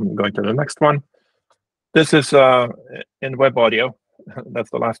right. So I'm going to the next one. This is in web audio. That's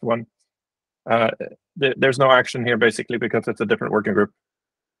the last one. There's no action here basically because it's a different working group,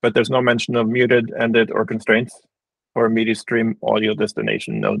 but there's no mention of muted, ended, or constraints for media stream audio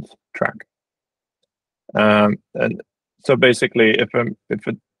destination nodes track. And so basically, if a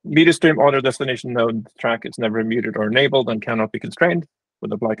media stream audio destination node track is never muted or enabled and cannot be constrained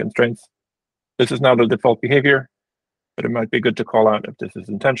with apply constraints, this is now the default behavior. but it might be good to call out if this is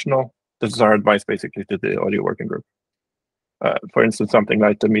intentional. This is our advice basically to the audio working group. For instance, something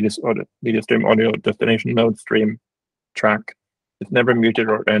like the media stream audio destination node stream track is never muted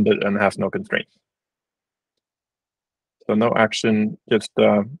or ended and has no constraints. So no action, just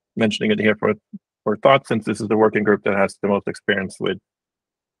mentioning it here for thought, since this is the working group that has the most experience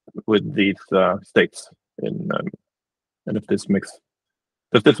with these states. And if this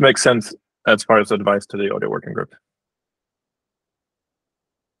makes sense as far as advice to the audio working group.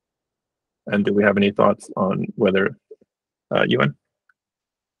 And do we have any thoughts on whether Ewan?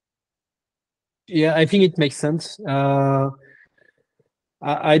 Yeah, I think it makes sense. I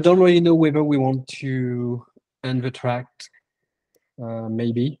don't really know whether we want to end the track,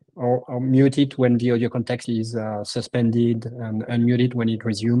 maybe, or mute it when the audio context is suspended and unmute it when it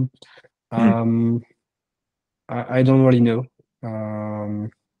resumes. I don't really know.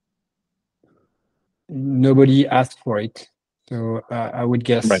 Nobody asked for it, so I would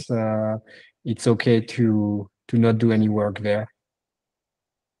guess Right. It's okay to not do any work there.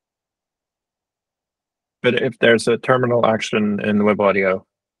 But if there's a terminal action in the web audio,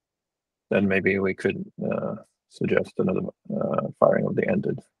 then maybe we could suggest another firing of the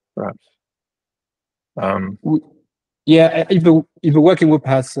ended, perhaps. Yeah, if the working group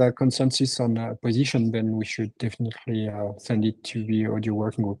has consensus on a position, then we should definitely send it to the audio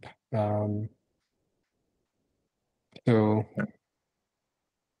working group. So,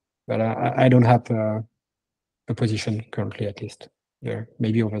 but I don't have a position currently, at least. Yeah,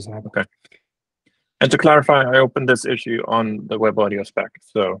 maybe others have. Okay. And to clarify, I opened this issue on the web audio spec,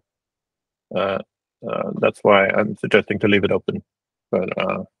 so that's why I'm suggesting to leave it open. But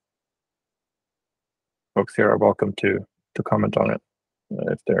folks here are welcome to comment on it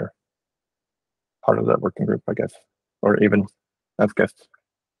if they're part of that working group, I guess, or even as guests.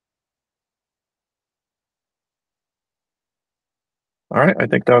 All right, I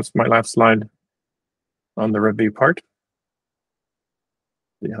think that was my last slide on the review part.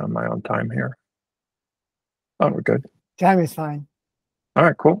 See how am I on time here? Oh, we're good. Time is fine. All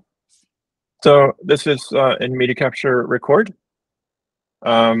right, cool. So this is in media capture record.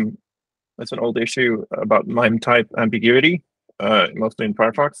 That's an old issue about MIME type ambiguity, mostly in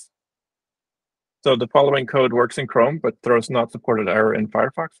Firefox. So the following code works in Chrome, but throws not supported error in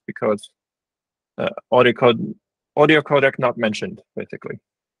Firefox because audio codec not mentioned, basically.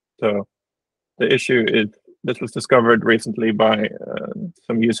 So the issue is this was discovered recently by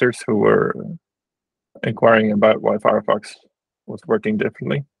some users who were inquiring about why Firefox was working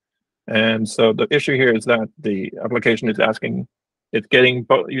differently. And so the issue here is that the application is asking, it's getting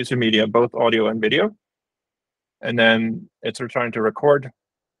both user media, both audio and video, and then it's trying to record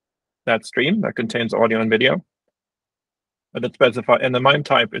that stream that contains audio and video. But it specifies in the MIME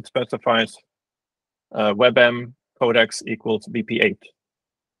type, it specifies WebM codecs equals BP8.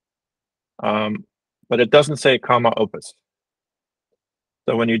 But it doesn't say comma opus.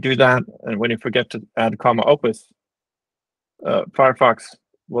 So when you do that, and when you forget to add comma opus, Firefox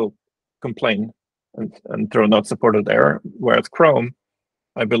will complain and throw not supported error, whereas Chrome,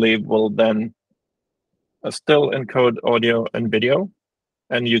 I believe, will then still encode audio and video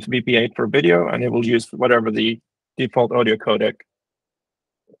and use BP8 for video, and it will use whatever the default audio codec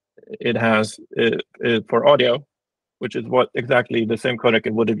it has for audio, which is what exactly the same codec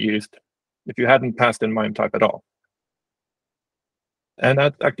it would have used if you hadn't passed in MIME type at all. And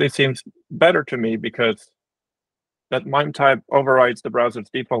that actually seems better to me because that MIME type overrides the browser's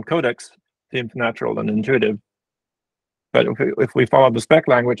default codecs, seems natural and intuitive. But if we follow the spec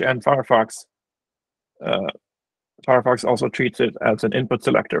language and Firefox, Firefox also treats it as an input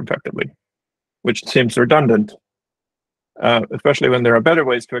selector effectively, which seems redundant, especially when there are better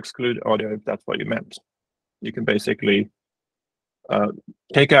ways to exclude audio if that's what you meant. You can basically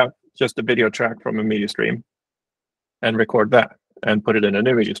take out just a video track from a media stream and record that and put it in a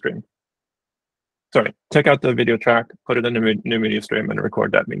new media stream. Sorry, take out the video track, put it in a new media stream and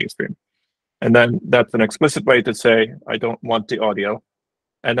record that media stream. And then that's an explicit way to say, I don't want the audio.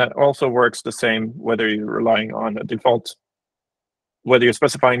 And that also works the same whether you're relying on a default, whether you're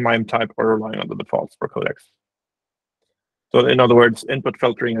specifying MIME type or relying on the defaults for codecs. So in other words, input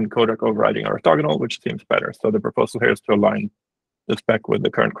filtering and codec overriding are orthogonal, which seems better. So the proposal here is to align the spec with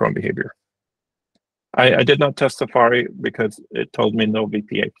the current Chrome behavior. I did not test Safari because it told me no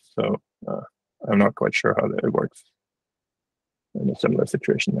BP8, so I'm not quite sure how it works in a similar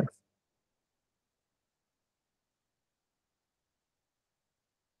situation there.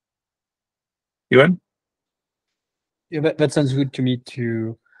 Ewan? Yeah, that sounds good to me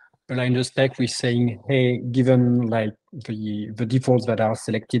to align the spec with saying, hey, given like the defaults that are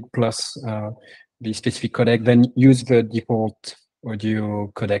selected plus the specific codec, then use the default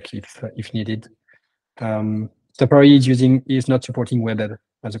audio codec if needed. Safari is not supporting WebEd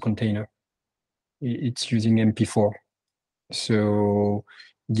as a container. It's using MP4. So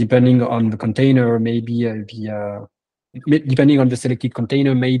depending on the container, maybe depending on the selected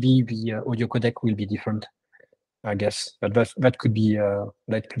container, maybe the audio codec will be different, I guess. But that could be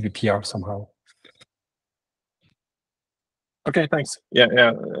PR somehow. Okay, thanks.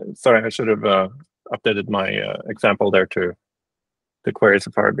 Yeah. Sorry, I should have updated my example there to query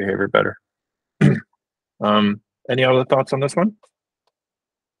Safari behavior better. Any other thoughts on this one?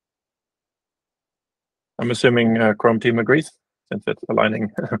 I'm assuming Chrome team agrees, since it's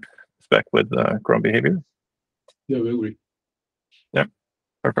aligning spec with Chrome behavior. Yeah, we agree. Yeah,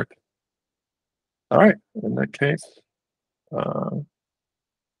 perfect. All right, in that case,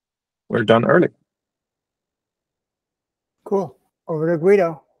 we're done early. Cool. Over to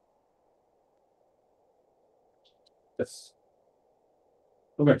Guido. Yes.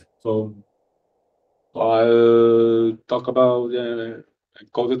 Okay, so I'll talk about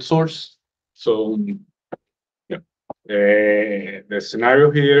encoded source. So yeah, the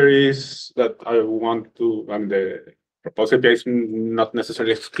scenario here is that I want to, and the proposed API is not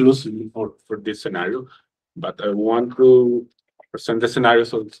necessarily exclusive for this scenario, but I want to present the scenario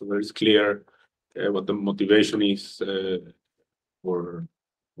so that it's clear what the motivation is for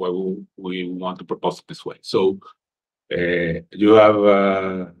why we want to propose it this way. So you have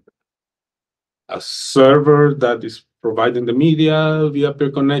a server that is providing the media via peer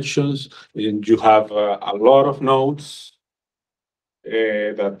connections, and you have a lot of nodes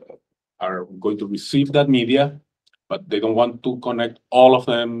that are going to receive that media, but they don't want to connect all of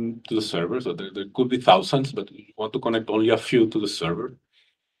them to the server. So there could be thousands, but you want to connect only a few to the server.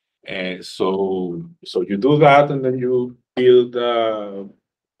 So you do that, and then you build a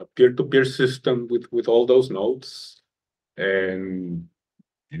peer-to-peer system with all those nodes, and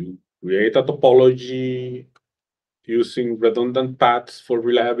you create a topology using redundant paths for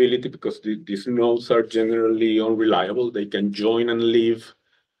reliability, because these nodes are generally unreliable. They can join and leave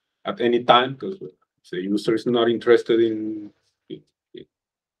at any time, because the user is not interested in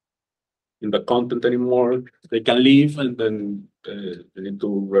the content anymore. They can leave, and then they need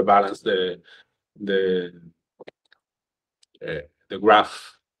to rebalance the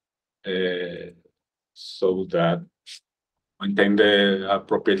graph so that maintain the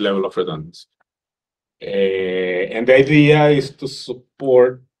appropriate level of redundancy. And the idea is to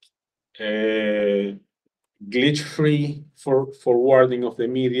support glitch-free forwarding of the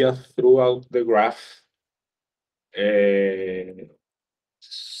media throughout the graph,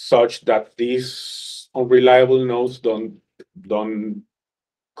 such that these unreliable nodes don't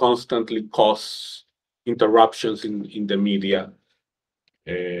constantly cause interruptions in the media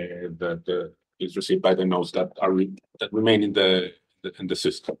that is received by the nodes that remain in the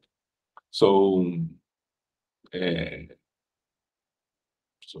system. So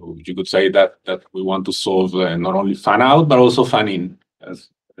you could say that we want to solve not only fan out but also fan in, as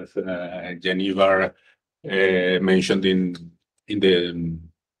Geneva mentioned in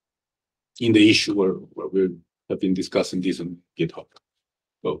the issue where we have been discussing this on GitHub.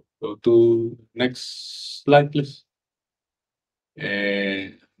 Go to next slide, please.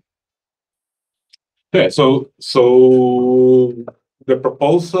 Yeah, so the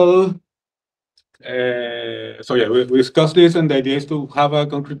proposal. So yeah, we discussed this, and the idea is to have a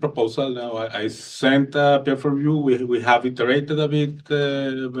concrete proposal. Now I sent a peer review. We have iterated a bit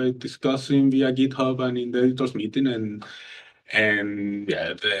by discussing via GitHub and in the editors meeting, and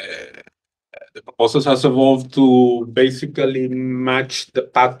yeah, the proposal has evolved to basically match the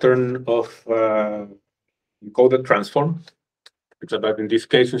pattern of encoded transform. Except in this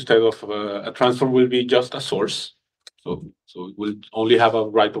case, instead of a transform, will be just a source. So it will only have a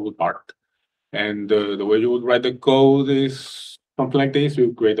writable part. And the way you would write the code is something like this.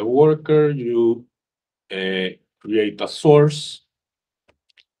 You create a worker, you create a source,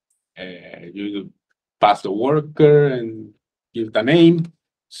 you pass the worker and give the name,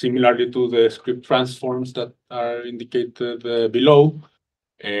 similarly to the script transforms that are indicated below.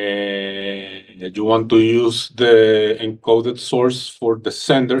 You want to use the encoded source for the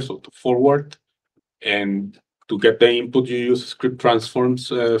sender, so to forward, and to get the input, you use script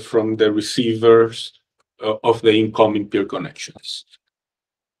transforms from the receivers of the incoming peer connections.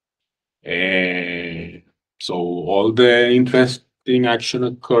 So all the interesting action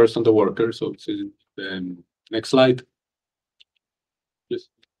occurs on the worker. So the next slide, please.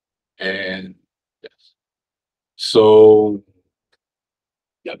 And yes. So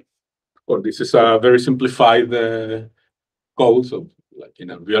yeah, well, this is a very simplified code. So like in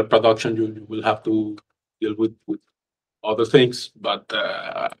a real production, you will have to deal with other things. But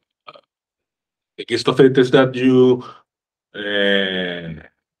the gist of it is that you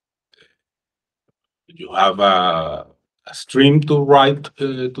have a stream to write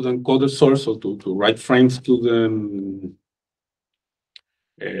to the encoded source, or to write frames to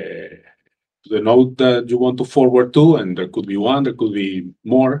the node that you want to forward to, and there could be one, there could be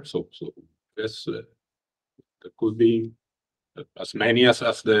more. So yes, there could be as many as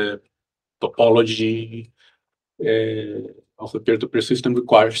the topology of the peer-to-peer system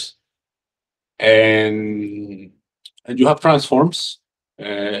requires. And you have transforms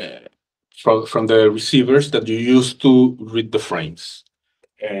from the receivers that you use to read the frames.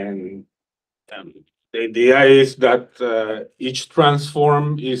 And the idea is that each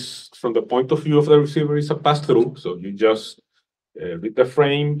transform is, from the point of view of the receiver, is a pass-through. So you just read the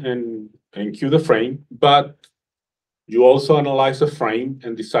frame and queue the frame, but you also analyze the frame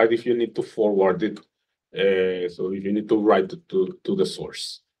and decide if you need to forward it. So if you need to write it to the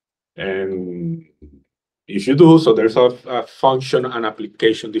source. And if you do, so there's a function, an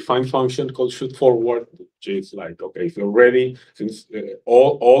application defined function called should forward, which is like, okay, if you're ready, since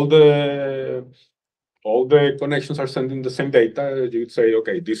all the connections are sending the same data, you'd say,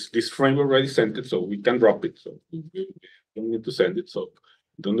 okay, this frame already sent it, so we can drop it. So you don't need to send it. So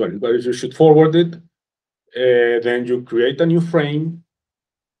don't do it. But if you should forward it, then you create a new frame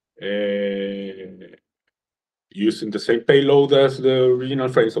using the same payload as the original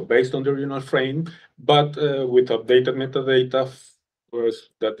frame, so based on the original frame, but with updated metadata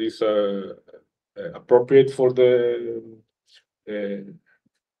that is appropriate for the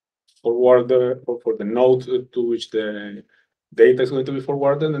for the node to which the data is going to be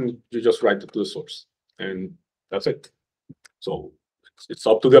forwarded, and you just write it to the source, and that's it. So it's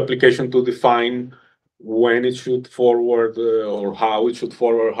up to the application to define when it should forward or how it should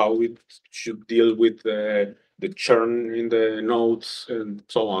forward, how it should deal with the churn in the nodes and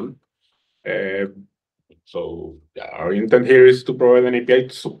so on. So yeah, our intent here is to provide an API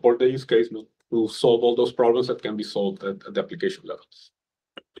to support the use case, not to solve all those problems that can be solved at the application levels.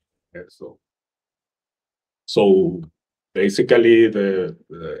 Yeah, so basically the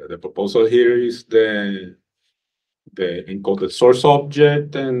proposal here is the encoded source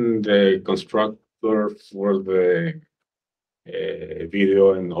object and the constructor for the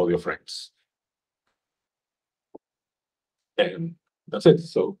video and audio frames. And that's it.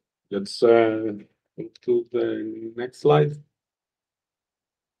 So let's move to the next slide.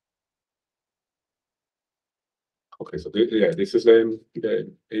 Okay, so this is the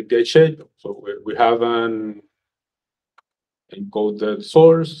API shape. So we have an encoded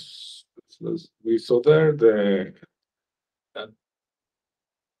source. As we saw there, the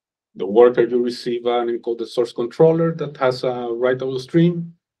worker, you receive an encoded source controller that has a writable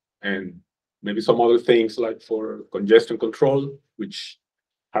stream, and maybe some other things like for congestion control, which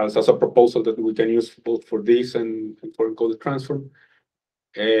has as a proposal that we can use both for this and for encoded transform.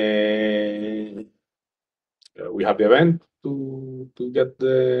 And we have the event to get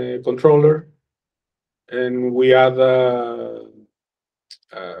the controller, and we add an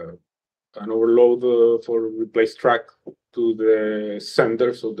overload for replace track to the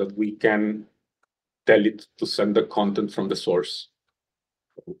sender so that we can tell it to send the content from the source.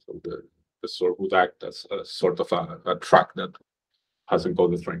 So the source would act as a sort of a track that has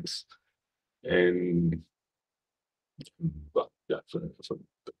encoded frames. And well, yeah, from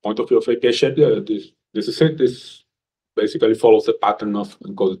the point of view of API shape, this is it. This basically follows the pattern of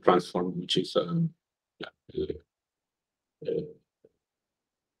encoded transform, which is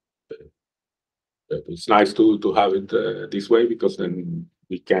it's nice to have it this way, because then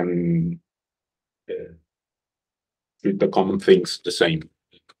we can treat the common things the same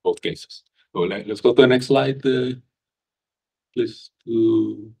in both cases. So let's go to the next slide, please.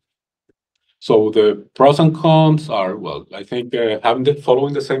 So the pros and cons are, well, I think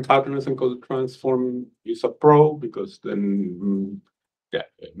following the same pattern as encoded transform is a pro, because then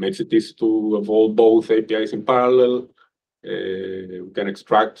it makes it easy to evolve both APIs in parallel. We can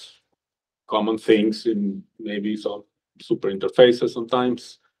extract common things in maybe some super interfaces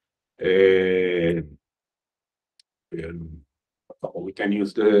sometimes. We can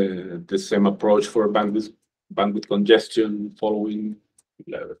use the same approach for bandwidth congestion following.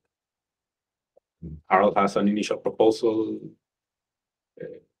 Harold has an initial proposal,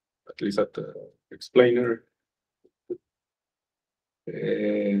 at least at the explainer.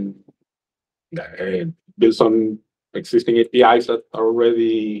 Builds on existing APIs that are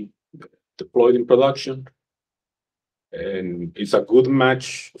already deployed in production. And it's a good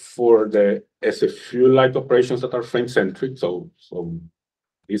match for the SFU-like operations that are frame-centric. So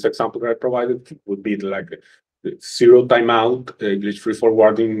this example that I provided would be like zero timeout, glitch-free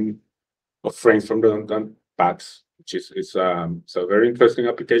forwarding of frames from redundant paths, which is it's a very interesting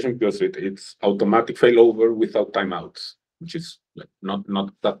application because it's automatic failover without timeouts, which is like not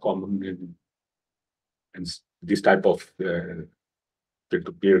that common in this type of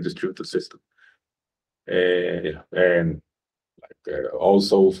peer-to-peer distributed system. And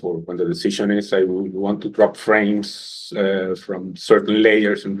also for when the decision is I want to drop frames from certain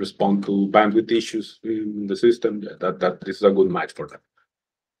layers and respond to bandwidth issues in the system, that this is a good match for that.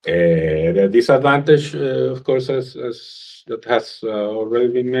 The disadvantage, of course, as that has already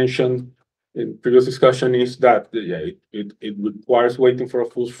been mentioned in previous discussion, is that it requires waiting for a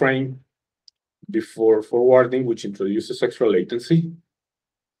full frame before forwarding, which introduces extra latency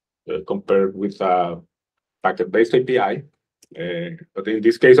compared with a packet-based API. But in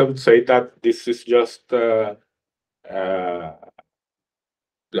this case, I would say that this is just a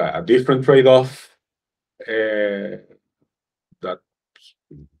different trade-off that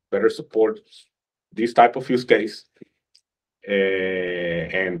better supports this type of use case.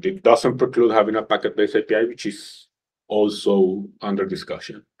 And it doesn't preclude having a packet-based API, which is also under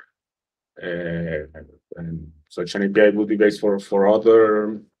discussion. And such an API would be based for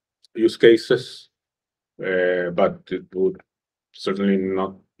other use cases, but it would certainly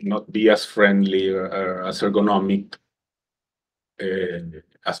not be as friendly or as ergonomic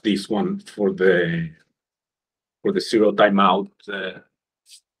as this one for the zero timeout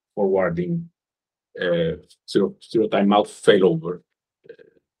forwarding, zero timeout failover,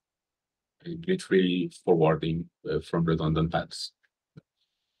 glitch-free forwarding from redundant paths.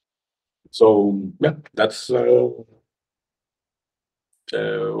 So yeah, that's what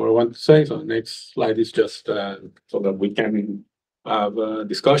I want to say. So next slide is just so that we can have a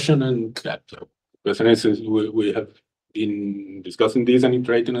discussion, and so the question is we have been discussing this and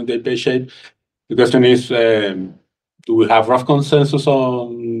iterating on the API shape. The question is, do we have rough consensus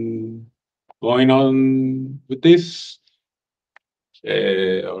on going on with this?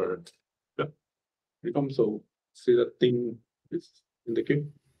 Or yeah, we come so see that thing is in the queue.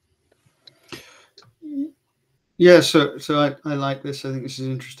 Yeah, so I like this. I think this is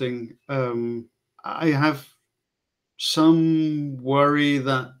interesting. I have some worry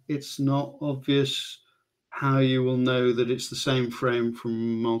that it's not obvious how you will know that it's the same frame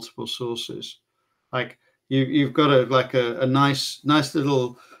from multiple sources. Like you've got a nice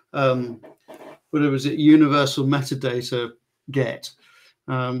little what was it, universal metadata get,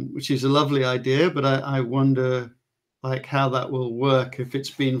 which is a lovely idea, but I wonder like how that will work if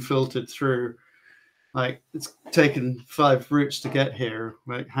it's been filtered through. Like it's taken 5 routes to get here.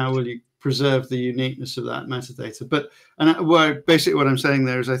 Like how will you preserve the uniqueness of that metadata? Basically what I'm saying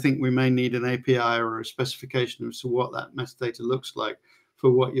there is I think we may need an API or a specification as to what that metadata looks like for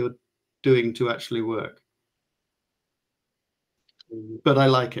what you're doing to actually work. But I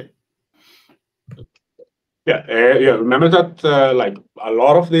like it. Yeah, remember that like a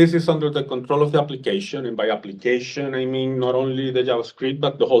lot of this is under the control of the application, and by application I mean not only the JavaScript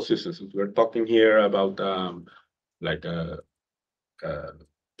but the whole system. So we're talking here about like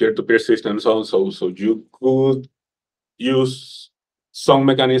peer-to-peer systems also. So you could use some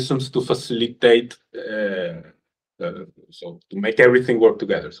mechanisms to facilitate, so to make everything work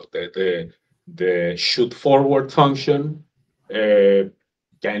together. So the shoot forward function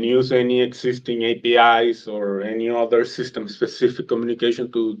can use any existing APIs or any other system-specific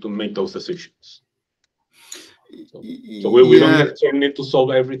communication to make those decisions. So we don't necessarily need to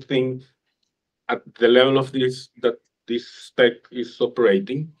solve everything at the level of this spec is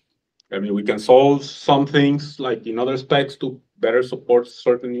operating. I mean, we can solve some things like in other specs to better support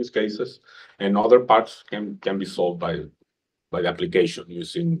certain use cases, and other parts can be solved by the application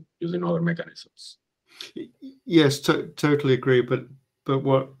using other mechanisms. Yes, totally agree. But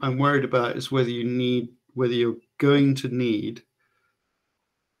what I'm worried about is whether you're going to need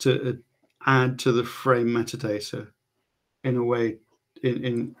to add to the frame metadata in a way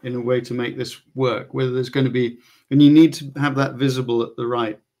to make this work. Whether there's going to be, and you need to have that visible at the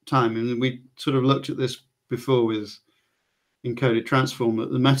right time. And we sort of looked at this before with encoded transform,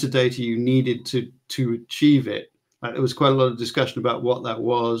 that the metadata you needed to achieve it. Like, there was quite a lot of discussion about what that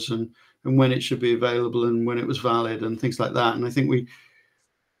was and when it should be available and when it was valid and things like that. And I think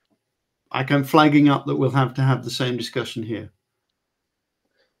I'm flagging up that we'll have to have the same discussion here.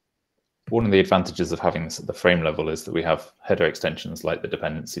 One of the advantages of having this at the frame level is that we have header extensions like the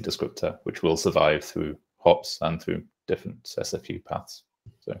dependency descriptor, which will survive through hops and through different SFU paths.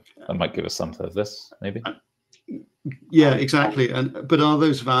 So that might give us some of this, maybe. Yeah, exactly. But are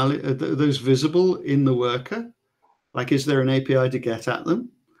those valid? Are those visible in the worker? Like, is there an API to get at them?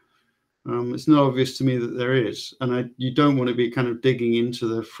 It's not obvious to me that there is, and you don't want to be kind of digging into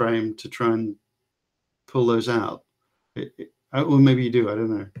the frame to try and pull those out. Or maybe you do. I don't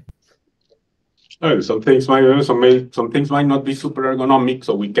know. Some things might not be super ergonomic,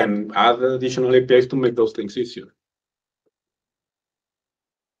 so we can add additional APIs to make those things easier.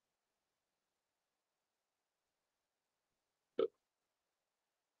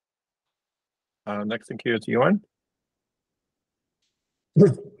 Next in queue is Johan.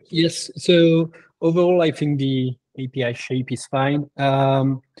 Yes. So overall, I think the API shape is fine.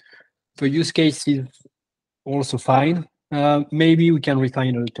 The use case is also fine. Maybe we can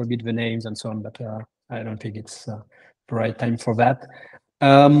refine a little bit the names and so on, but I don't think it's the right time for that.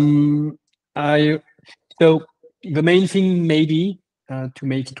 So the main thing maybe to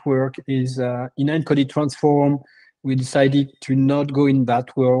make it work is in encoded transform, we decided to not go in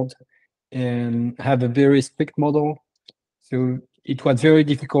that world and have a very strict model. So it was very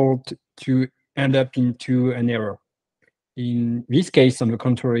difficult to end up into an error. In this case, on the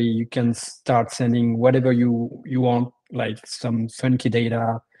contrary, you can start sending whatever you want, like some funky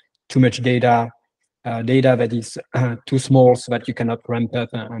data, too much data, data that is too small so that you cannot ramp up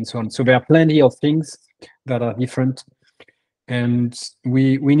and so on. So there are plenty of things that are different. And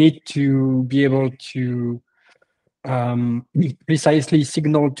we need to be able to precisely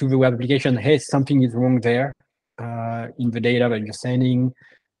signal to the web application, hey, something is wrong there in the data that you're sending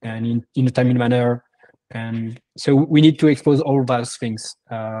and in a timely manner. And so we need to expose all those things.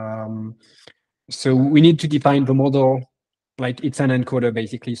 So we need to define the model, like it's an encoder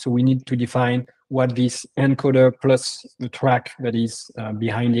basically. So we need to define what this encoder plus the track that is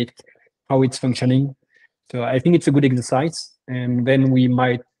behind it, how it's functioning. So I think it's a good exercise. And then we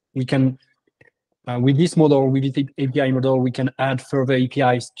can, with this model, with this API model, we can add further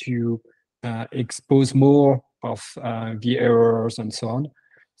APIs to expose more of the errors and so on.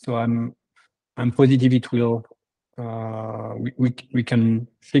 So I'm positive it will, we can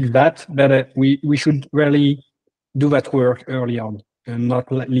fix that, but we should really do that work early on and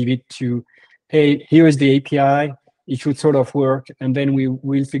not leave it to, hey, here is the API, it should sort of work, and then we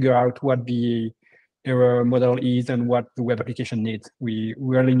will figure out what the error model is and what the web application needs. We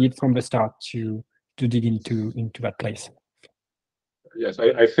really need from the start to dig into that place. Yes,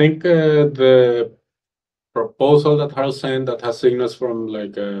 I think the proposal that Harold sent that has signals from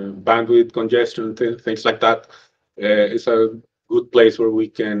like bandwidth congestion, things like that, is a good place where we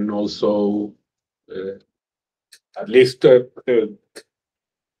can also at least yeah,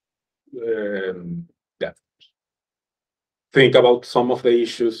 think about some of the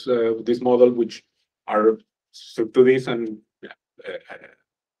issues with this model, which are to this, and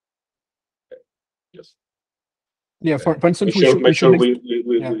just for instance, we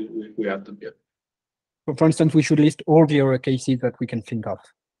add them. Yeah. For instance, we should list all the error cases that we can think of,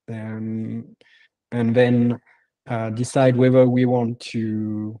 and then decide whether we want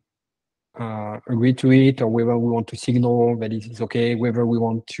to agree to it or whether we want to signal that it is okay, whether we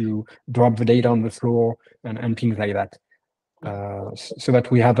want to drop the data on the floor and things like that. So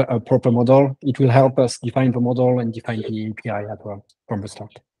that we have a proper model. It will help us define the model and define the API as well from the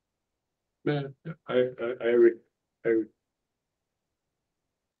start. Yeah, I agree.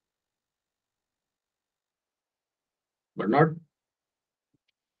 Bernard?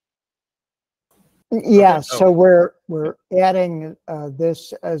 Yeah, Okay. so we're adding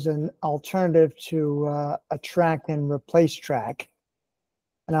this as an alternative to attract and replace track.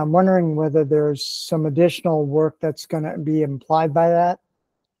 And I'm wondering whether there's some additional work that's going to be implied by that.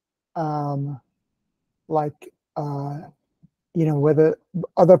 Whether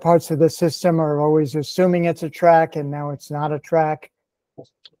other parts of the system are always assuming it's a track and now it's not a track.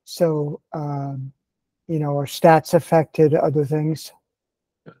 So, are stats affected, other things?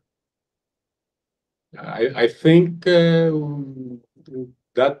 I think in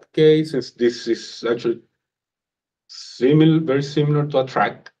that case, since this is actually very similar to a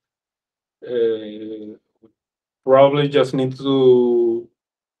track, probably just need to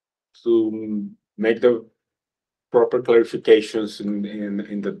make the proper clarifications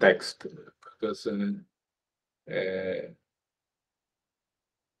in the text, because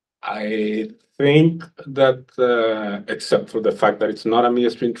I think that except for the fact that it's not a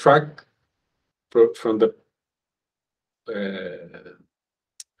midstream track, from the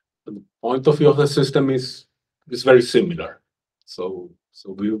point of view of the system is very similar. So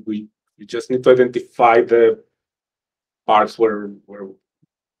we just need to identify the parts where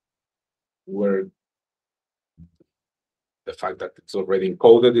the fact that it's already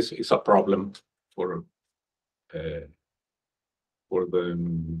encoded is a problem for for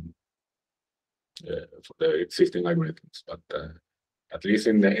the existing algorithms. But at least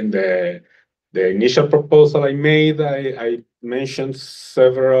in the initial proposal I made, I mentioned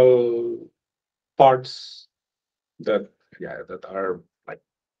several parts that are like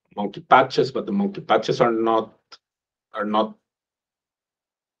multi-patches, but the multi-patches are not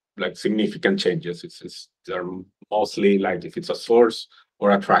like significant changes. They're mostly like if it's a source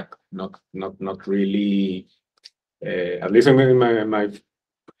or a track, not really. At least in my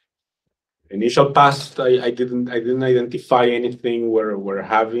initial past, I didn't identify anything where we're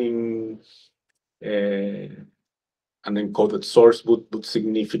having an encoded source would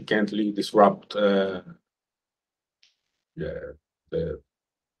significantly disrupt the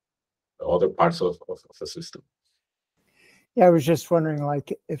other parts of the system. Yeah, I was just wondering,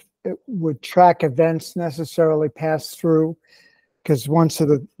 like, if it would track events necessarily pass through, because one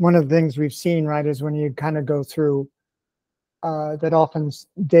of the things we've seen, right, is when you kind of go through, that often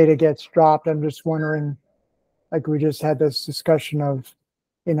data gets dropped. I'm just wondering, like, we just had this discussion of,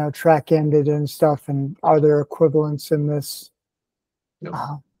 you know, track ended and stuff, and are there equivalents in this?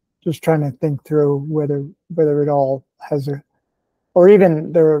 No. Just trying to think through whether it all has a, or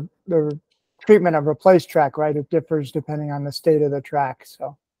even the treatment of replace track, right? It differs depending on the state of the track.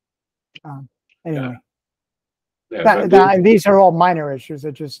 So anyway, these are all minor issues.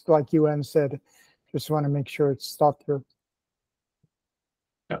 That just like UN said, just want to make sure it's thought through.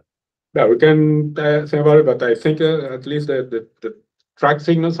 Yeah, we can think about it, but I think at least the track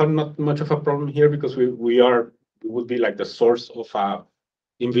signals are not much of a problem here because we would be like the source of a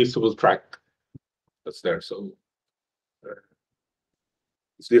invisible track that's there. So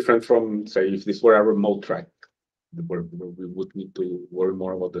it's different from, say, if this were a remote track, where we would need to worry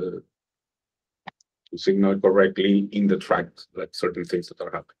more about to signal correctly in the track, like certain things that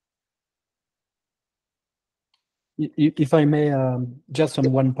are happening. If I may, just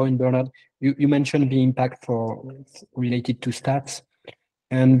on one point, Bernard, you mentioned the impact related to stats.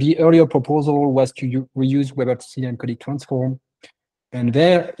 And the earlier proposal was to reuse WEBRTC encoded transform. And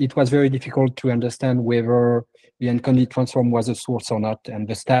there, it was very difficult to understand whether the encoded transform was a source or not, and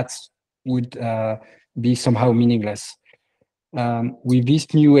the stats would be somehow meaningless. With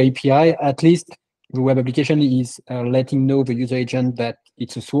this new API, at least the web application is letting know the user agent that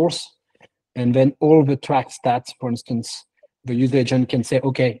it's a source. And then all the track stats, for instance, the user agent can say,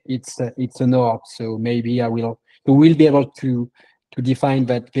 okay, it's an OR, so maybe we will be able to define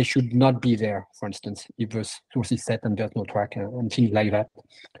that they should not be there, for instance, if the source is set and there's no track and things like that.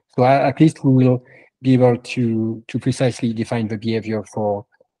 So at least we will be able to precisely define the behavior for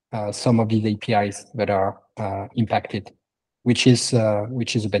some of these APIs that are impacted, which is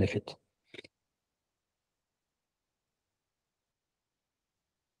a benefit.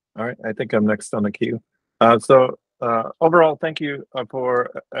 All right, I think I'm next on the queue. So overall, thank you for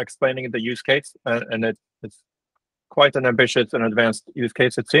explaining the use case, and it's quite an ambitious and advanced use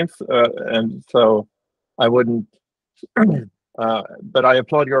case, it seems. And so I wouldn't, but I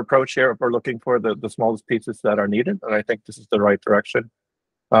applaud your approach here for looking for the smallest pieces that are needed, and I think this is the right direction.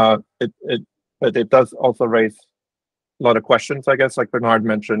 But it does also raise a lot of questions, I guess, like Bernard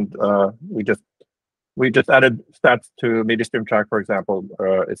mentioned. We just added stats to MediaStream track, for example.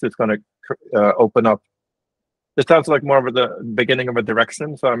 Is this going to open up? This sounds like more of the beginning of a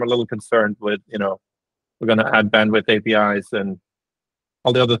direction, so I'm a little concerned with, we're going to add bandwidth APIs and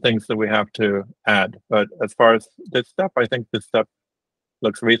all the other things that we have to add. But as far as this stuff, I think this stuff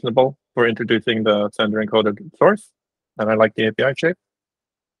looks reasonable for introducing the sender encoded source, and I like the API shape.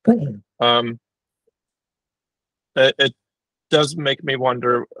 It does make me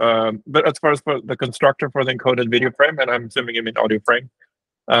wonder, but as far as for the constructor for the encoded video frame, and I'm assuming you mean audio frame,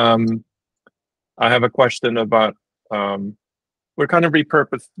 I have a question about, we're kind of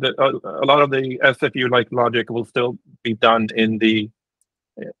repurposed, a lot of the SFU-like logic will still be done in the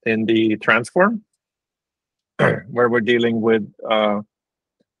transform, where we're dealing with RTC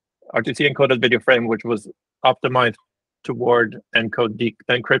encoded video frame, which was optimized toward encrypt,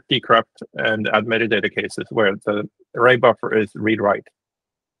 decrypt, and add metadata cases, where the array buffer is read-write.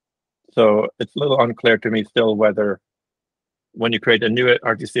 So it's a little unclear to me still whether when you create a new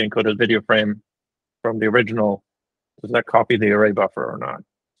RTC encoded video frame from the original, does that copy the array buffer or not?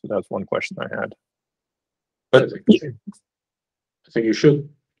 So that's one question I had. But I think you should.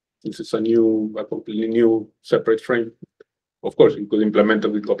 This is a completely new separate frame. Of course, you could implement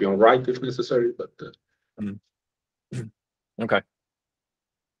it with copy on write if necessary, but okay.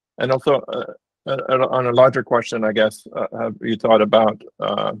 And also, on a larger question, I guess, have you thought about,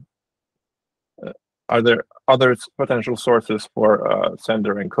 are there other potential sources for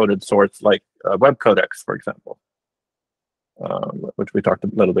sender encoded source, like web codecs, for example, which we talked a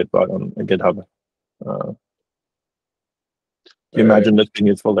little bit about on GitHub. Do you imagine this being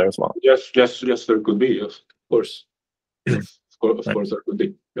useful there as well? Yes, there could be, yes, of course. Yes, of course there could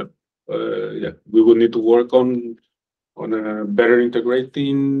be. Yeah, yeah. We would need to work on better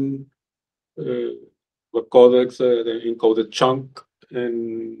integrating the codecs, the encoded chunk,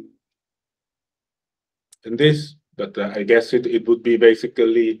 and this. But I guess it would be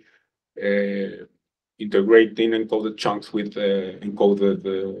basically integrating encoded chunks with encoded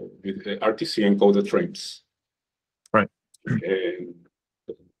with RTC encoded frames. Right.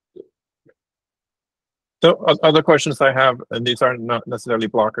 So other questions I have, and these are not necessarily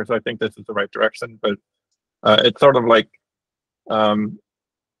blockers. I think this is the right direction, but it's sort of like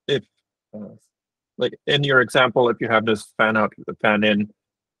if like in your example, if you have this fan out, the fan in,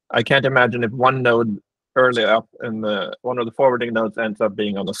 I can't imagine if one node early up in one of the forwarding nodes ends up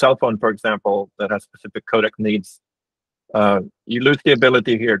being on a cell phone, for example, that has specific codec needs. You lose the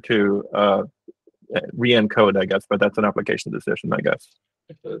ability here to re-encode, I guess, but that's an application decision, I guess.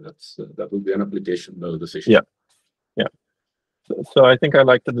 That would be an application decision. Yeah. So I think I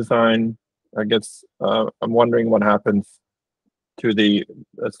like the design. I guess I'm wondering what happens to the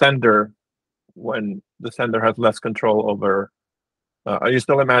sender when the sender has less control over. Are you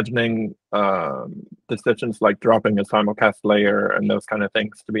still imagining decisions like dropping a simulcast layer and those kind of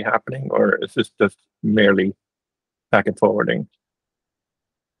things to be happening, or is this just merely packet forwarding?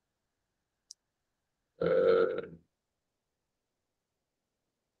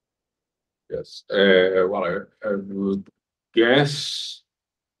 Yes. Well, I would guess.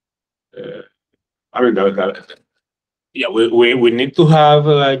 I mean, yeah, we need to have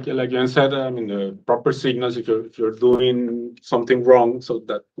like Jan said. I mean, the proper signals if you're doing something wrong, so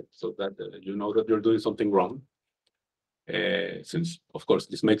that you know that you're doing something wrong. Since of course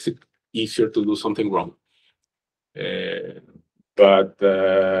this makes it easier to do something wrong. But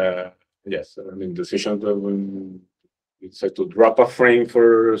yes, I mean, decisions that when it's like to drop a frame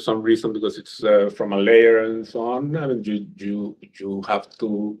for some reason because it's from a layer and so on. I mean, you have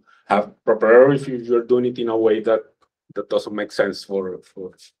to have proper error if you're doing it in a way that doesn't make sense for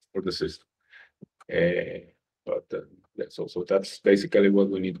the system. But yeah, so that's basically what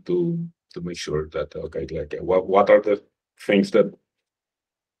we need to make sure that okay, like what are the things that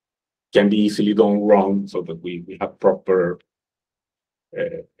can be easily done wrong so that we have proper.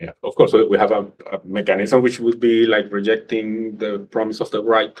 Yeah, of course, we have a mechanism which would be like rejecting the promise of the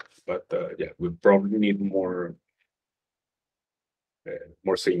right, but yeah, we probably need more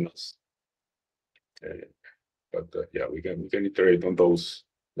signals. But yeah, we can iterate on those.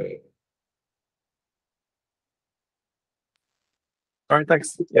 All right,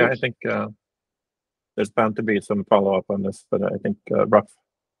 thanks. Yeah, I think there's bound to be some follow up on this, but I think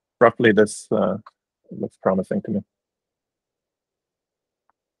roughly this looks promising to me.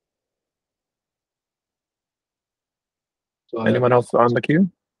 So, anyone else on the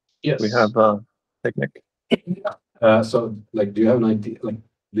queue? Yes. We have Picnic. So, like, do you have an idea, like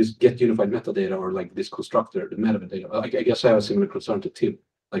this get unified metadata or like this constructor, the metadata? I guess I have a similar concern to Tim.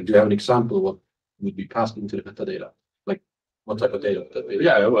 Like, do you have an example of what would be passed into the metadata? Like, what type of data?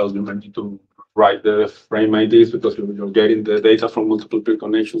 Yeah, well, you might need to write the frame IDs because you're getting the data from multiple peer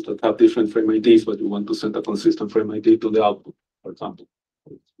connections that have different frame IDs, but you want to send a consistent frame ID to the output, for example.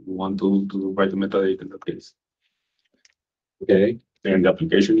 You want to write the metadata in that case. Okay. And the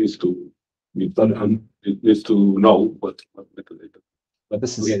application needs to know what metadata. But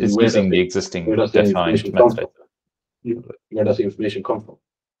this is using the existing defined metadata. Where does the information come from?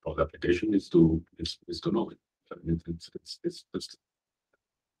 Well, the application needs to know it.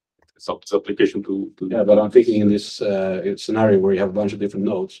 It's up to the application to. Yeah, but I'm thinking in this scenario where you have a bunch of different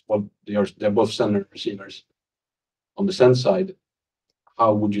nodes. Well, they're both sender and receivers. On the send side,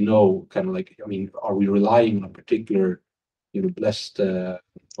 how would you know? Kind of like, I mean, are we relying on a particular, blessed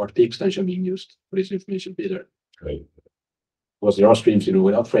RT extension being used for this information to be there? Right. Because there are streams,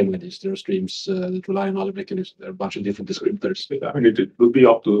 without frame IDs. There are streams that rely on other mechanisms. There are a bunch of different descriptors. I mean, it will be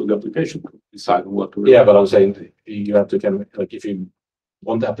up to the application to decide what to. Yeah, but I'm saying you have to kind of like if you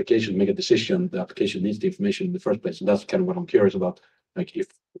want the application to make a decision, the application needs the information in the first place. And that's kind of what I'm curious about. Like,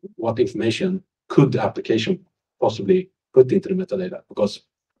 what information could the application possibly put into the metadata? Because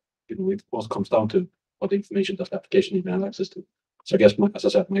it all comes down to what information does the application even have access to. So I guess, as I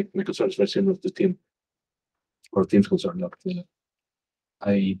said, my concern is very similar to Tim, or Tim's concern. That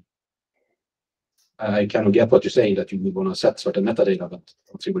I kind of get what you're saying, that you would want to set certain metadata, but I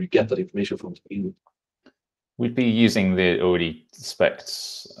don't see where you get that information from. We'd be using the already spec'd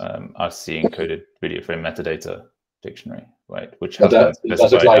RC encoded video frame metadata dictionary, right? Which But has been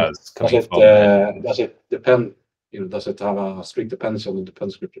specified as coming from. Does it depend? Does it have a strict dependency on the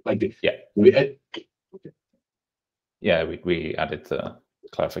depend script? Like yeah, we added the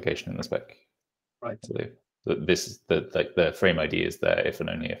clarification in the spec. Right. So the frame ID is there if and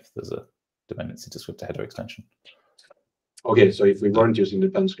only if there's a dependency descriptor header extension. Okay, so if we weren't using the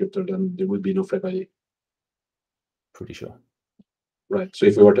depend scriptor, then there would be no frame ID. Pretty sure. Right. So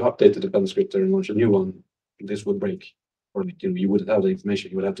if we were to update the depend scriptor and launch a new one, this would break, or you wouldn't have the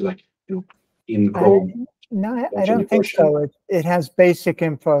information. You would have to in Chrome. No, I don't think so. It has basic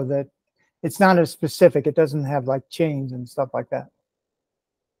info that it's not as specific. It doesn't have like chains and stuff like that.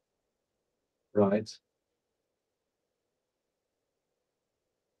 Right.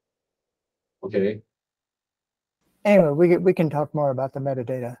 Okay. Anyway, we can talk more about the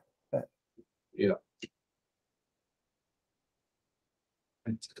metadata. But. Yeah.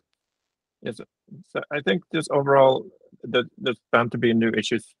 Yes. So I think just overall, there's bound to be new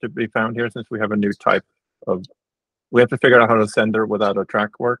issues to be found here since we have a new type of. We have to figure out how the sender without a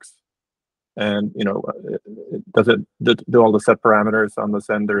track works, and does it do all the set parameters on the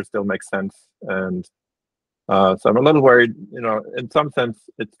sender still make sense? And so I'm a little worried. In some sense,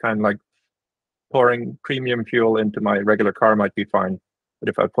 it's kind of like pouring premium fuel into my regular car might be fine, but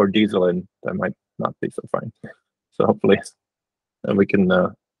if I pour diesel in, that might not be so fine. So hopefully, we can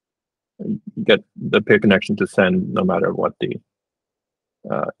get the peer connection to send no matter what the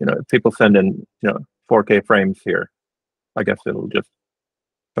if people send in 4K frames here, I guess it'll just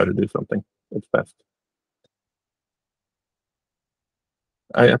try to do something its best.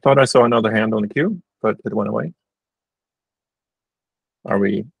 I thought I saw another hand on the queue, but it went away. Are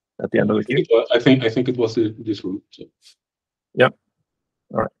we at the end of the queue? I think it was this room. So. Yep.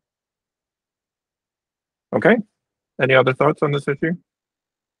 All right. Okay. Any other thoughts on this issue?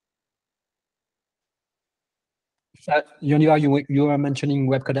 Yonivar, you were mentioning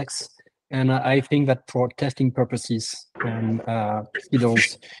web codecs, and I think that for testing purposes and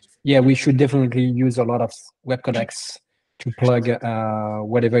fiddles, yeah, we should definitely use a lot of web codecs to plug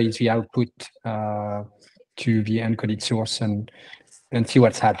whatever is the output to the encoded source and see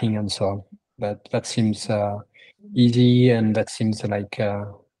what's happening and so on. But that seems easy, and that seems like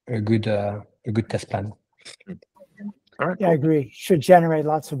a good test plan. All right. Yeah, I agree. Should generate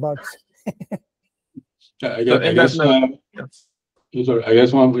lots of bugs. I guess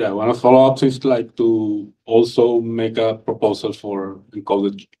one of follow-ups is to also make a proposal for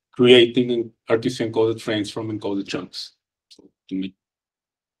creating RTC encoded frames from encoded chunks. So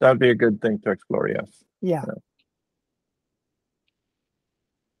that'd be a good thing to explore. Yes. Yeah.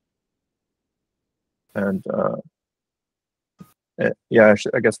 And yeah,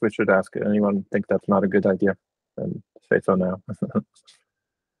 I guess we should ask. Anyone think that's not a good idea? And say so now.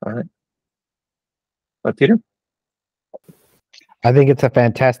 All right. Peter? I think it's a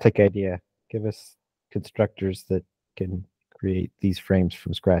fantastic idea. Give us constructors that can create these frames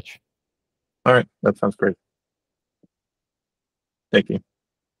from scratch. All right, that sounds great. Thank you.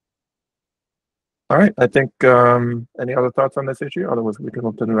 All right, I think any other thoughts on this issue? Otherwise, we can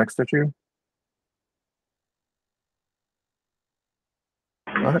move to the next issue.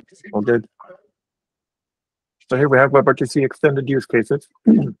 All right, all good. So here we have WebRTC extended use cases.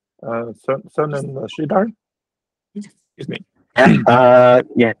 Sun and Sridhar. Excuse me.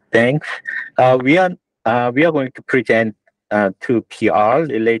 Yeah, thanks. We are going to present two PR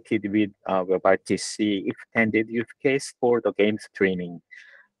related with WebRTC extended use case for the game streaming.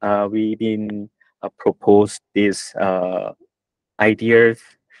 We've been proposed these ideas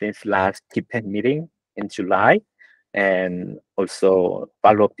since last TPEN meeting in July, and also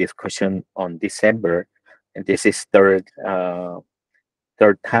follow-up discussion on December. And this is third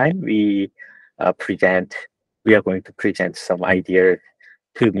time we are going to present some ideas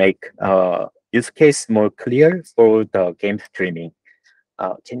to make use case more clear for the game streaming.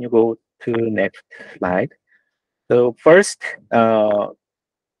 Can you go to next slide? The first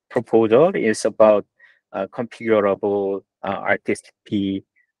proposal is about configurable RTCP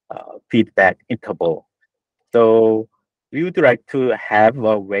feedback interval. So we would like to have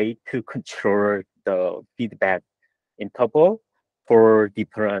a way to control the feedback interval for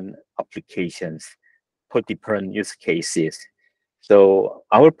different applications, for different use cases. So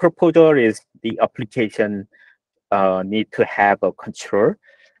our proposal is the application need to have a control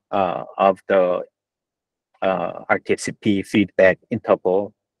of the RTCP feedback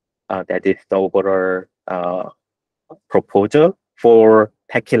interval. That is the overall proposal for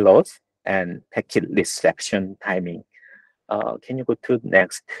packet loss and packet reception timing. Can you go to the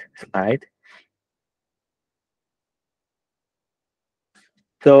next slide?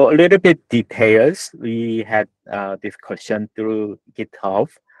 So a little bit details. We had discussion through GitHub.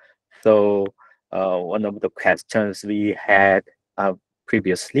 So one of the questions we had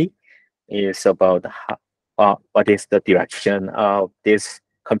previously is about what is the direction of this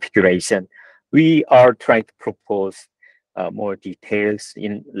configuration. We are trying to propose more details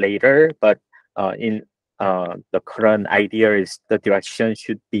in later, but in the current idea is the direction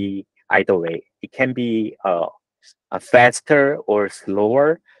should be either way. It can be faster or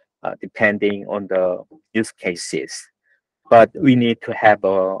slower, depending on the use cases. But we need to have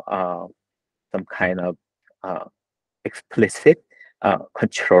some kind of explicit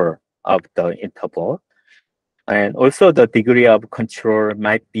control of the interval. And also the degree of control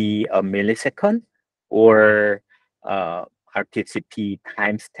might be a millisecond or RTCP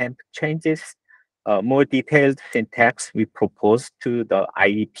timestamp changes. More detailed syntax we propose to the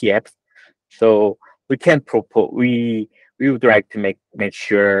IETF. So we can propose, we would like to make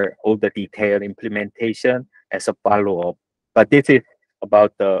sure all the detailed implementation as a follow-up. But this is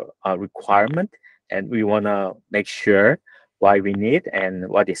about the requirement, and we want to make sure why we need and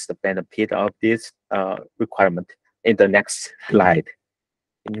what is the benefit of this requirement in the next slide.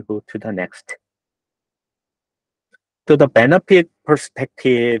 Can you go to the next? So the benefit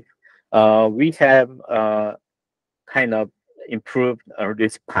perspective, we have kind of improved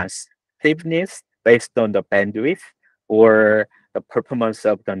responsiveness based on the bandwidth or the performance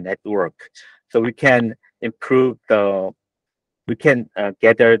of the network. So we can improve we can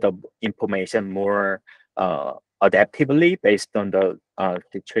gather the information more adaptively based on the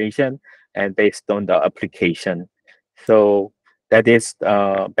situation and based on the application. So that is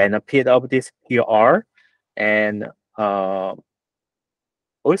the benefit of this PR. And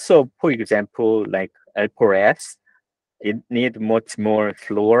also, for example, like L4S, it needs much more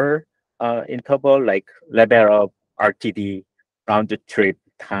slower interval, like level of RTD round trip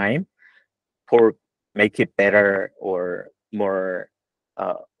time, for make it better or more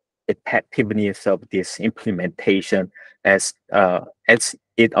effectiveness of this implementation as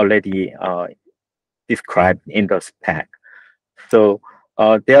it already described in the spec. So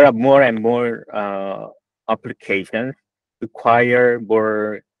there are more and more applications require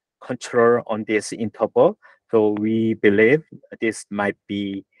more control on this interval. So we believe this might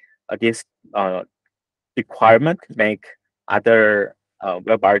be this requirement make other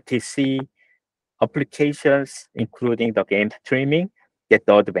WebRTC applications, including the game streaming, get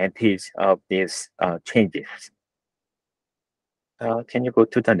the advantage of these changes. Can you go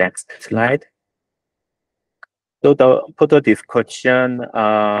to the next slide? So for the discussion,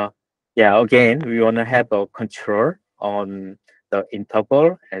 yeah, again, we want to have a control on the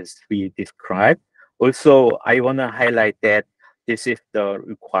interval as we described. Also, I want to highlight that this is the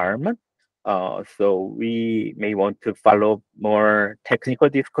requirement. So we may want to follow more technical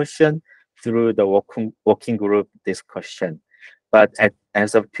discussion through the working group discussion. But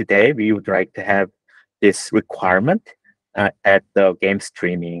as of today, we would like to have this requirement at the game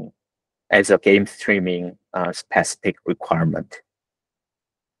streaming as a game streaming specific requirement.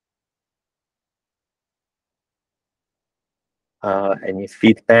 Any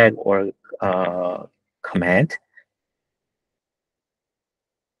feedback or comment?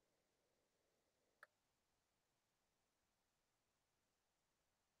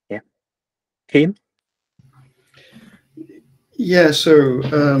 Yeah, Kim? Yeah, so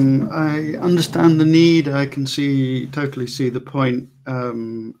I understand the need. I can totally see the point.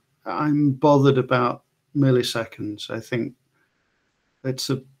 I'm bothered about milliseconds. I think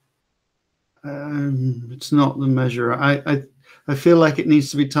it's not the measure. I feel like it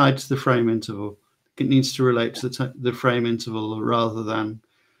needs to be tied to the frame interval. It needs to relate to the frame interval rather than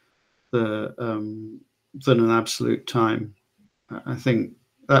an absolute time. I think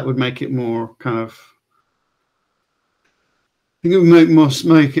that would make it more kind of. I think it would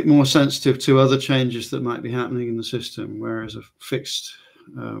make it more sensitive to other changes that might be happening in the system, whereas a fixed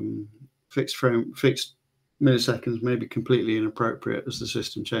milliseconds may be completely inappropriate as the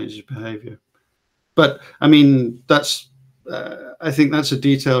system changes behavior. But I mean, I think that's a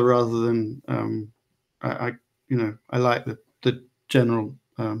detail rather than I like the general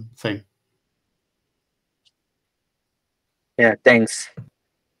thing. Yeah, thanks.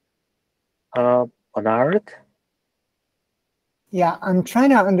 Bernard? Yeah, I'm trying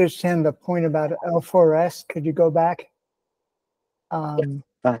to understand the point about L4S. Could you go back? And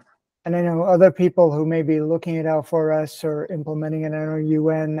I know other people who may be looking at L4S or implementing it. I know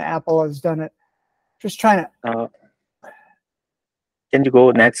UN, Apple has done it. Just trying to. Can you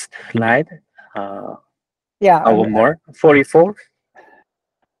go next slide? Yeah. One more, 44.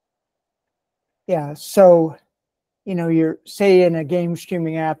 Yeah, so you know, you're say in a game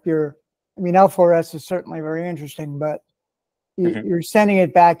streaming app, I mean, L4S is certainly very interesting, but you're sending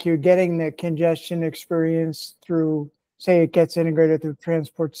it back, you're getting the congestion experience through, say it gets integrated through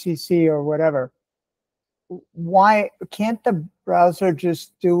Transport CC or whatever. Why can't the browser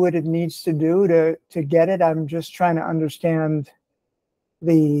just do what it needs to do to get it? I'm just trying to understand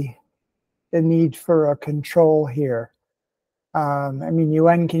the need for a control here. I mean,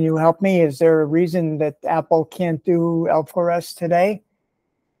 UN, can you help me? Is there a reason that Apple can't do L4S today?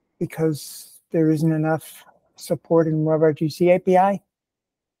 Because there isn't enough support in WebRTC API?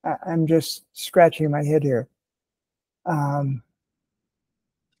 I'm just scratching my head here.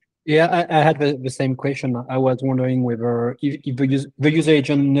 Yeah, I had the same question. I was wondering whether if the user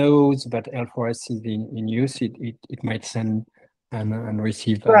agent knows that L4S is in use, it might send and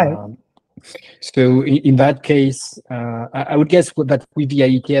receive. Right. So in that case, I would guess that with the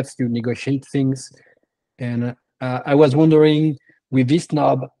IETFs, you negotiate things. And I was wondering with this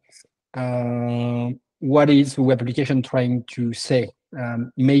knob, what is the web application trying to say?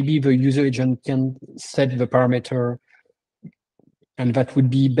 Maybe the user agent can set the parameter, and that would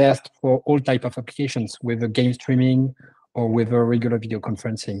be best for all type of applications, whether game streaming or whether regular video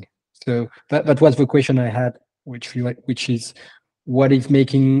conferencing. So that was the question I had, which is what is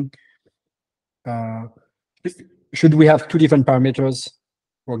making, should we have two different parameters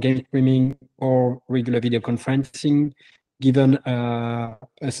for game streaming or regular video conferencing, given a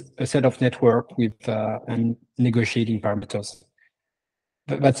set of network with and negotiating parameters?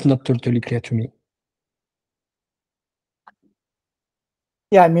 That's not totally clear to me.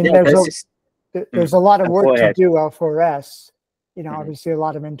 Yeah, I mean, Yeah, there's a lot of Go work to ahead. do L4S. You know, obviously a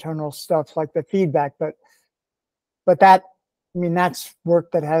lot of internal stuff like the feedback, but that, I mean, that's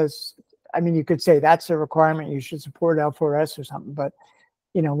work that has, I mean, you could say that's a requirement. You should support L4S or something, but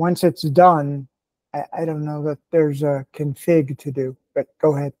you know, once it's done, I don't know that there's a config to do, but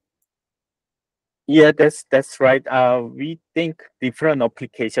go ahead. Yeah, that's right. We think different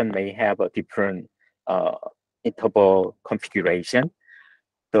application may have a different interval configuration.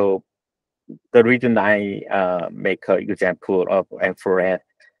 So the reason I make an example of L4S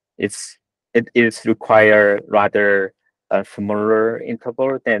is it is require rather a smaller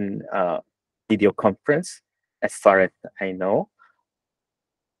interval than video conference, as far as I know.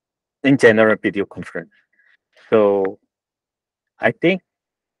 In general, video conference. So I think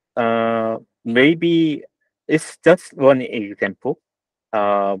maybe it's just one example,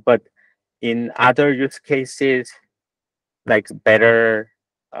 but in other use cases, like better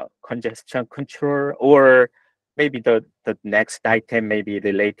congestion control, or maybe the next item may be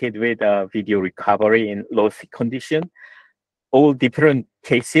related with video recovery in lossy condition. All different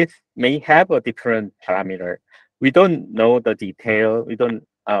cases may have a different parameter. We don't know the detail. We don't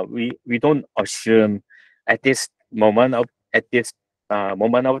assume at this moment of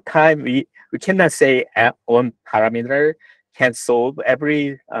time. We cannot say one parameter can solve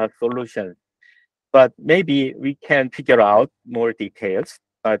every solution, but maybe we can figure out more details.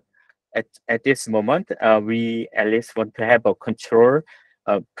 But at this moment, we at least want to have a control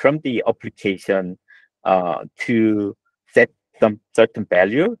from the application to set some certain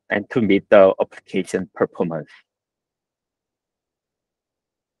value and to meet the application performance.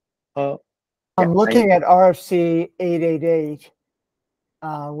 I'm looking at RFC 888,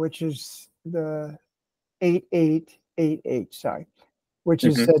 which is the 8888, sorry, which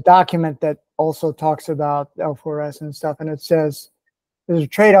is a document that also talks about L4S and stuff. And it says there's a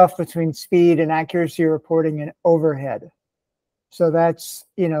trade-off between speed and accuracy reporting and overhead. So that's,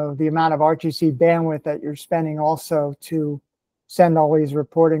 you know, the amount of RTC bandwidth that you're spending also to send all these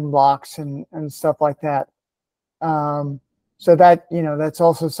reporting blocks and stuff like that. So that, you know, that's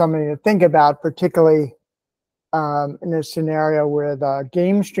also something to think about, particularly in a scenario where the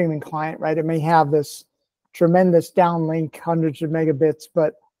game streaming client, right, it may have this tremendous downlink, hundreds of megabits,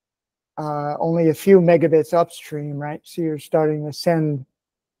 but only a few megabits upstream, right? So you're starting to send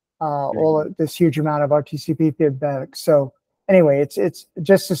all of this huge amount of RTCP feedback. So anyway, it's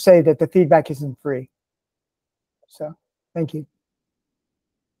just to say that the feedback isn't free. So thank you.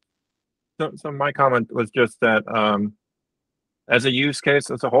 So my comment was just that as a use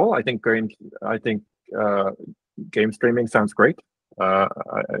case as a whole, I think game streaming sounds great. I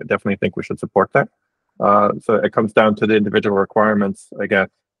definitely think we should support that. So it comes down to the individual requirements, I guess.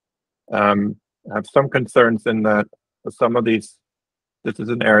 I have some concerns in that some of these, this is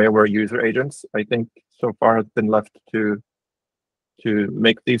an area where user agents, I think, so far has been left to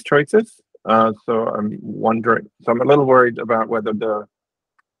make these choices. So I'm wondering, so I'm a little worried about whether the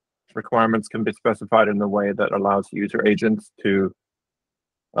requirements can be specified in a way that allows user agents to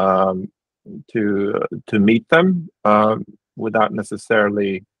meet them without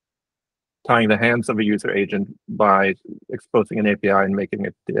necessarily tying the hands of a user agent by exposing an API and making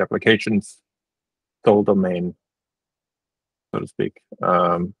it the application's sole domain, so to speak.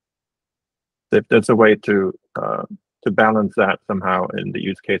 If there's a way to balance that somehow in the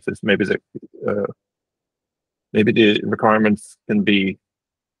use cases, maybe the requirements can be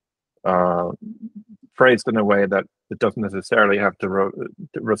phrased in a way that it doesn't necessarily have to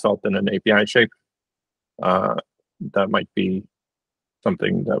result in an API shape. That might be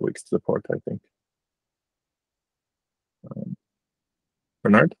something that we support, I think.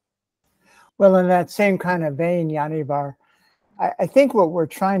 Bernard? Well, in that same kind of vein, Yanivar, I think what we're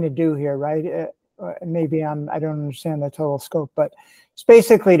trying to do here, right? Maybe I don't understand the total scope, but it's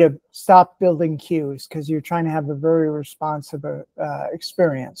basically to stop building queues because you're trying to have a very responsive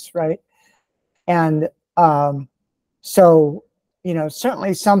experience, right? And so, you know,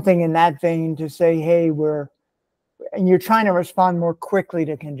 certainly something in that vein to say, hey, and you're trying to respond more quickly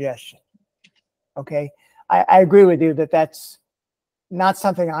to congestion. Okay, I agree with you that that's not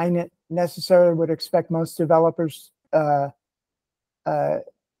something I necessarily would expect most developers. Well,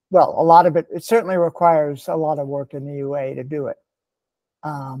 a lot of it certainly requires a lot of work in the UA to do it.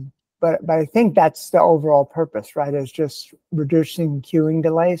 But I think that's the overall purpose, right? Is just reducing queuing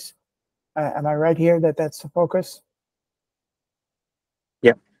delays. Am I right here that that's the focus?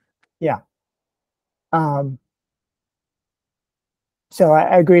 Yeah. Yeah. So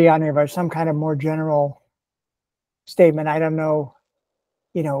I agree on some kind of more general statement. I don't know,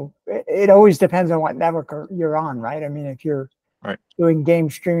 you know, it always depends on what network you're on, right? I mean, if you're doing game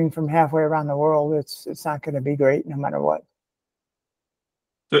streaming from halfway around the world, it's not going to be great no matter what.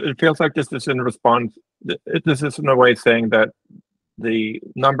 So it feels like this is in response. This is in a way saying that the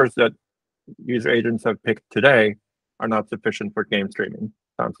numbers that user agents have picked today are not sufficient for game streaming.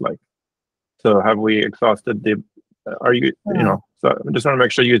 Sounds like. So have we exhausted the? Are you know? So I just want to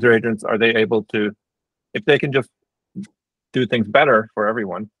make sure user agents, are they able to, if they can just do things better for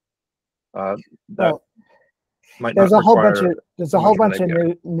everyone, that might there's not a whole require bunch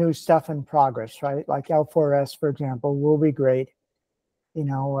of new stuff in progress, right? Like L4S, for example, will be great. You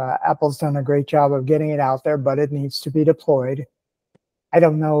know, Apple's done a great job of getting it out there, but it needs to be deployed. I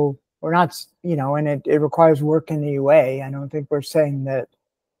don't know. We're not, you know, and it requires work in the UA. I don't think we're saying that.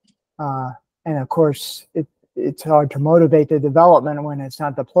 And of course, it's hard to motivate the development when it's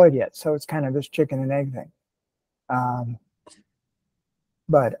not deployed yet. So it's kind of this chicken and egg thing.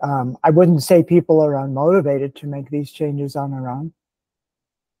 But I wouldn't say people are unmotivated to make these changes on their own.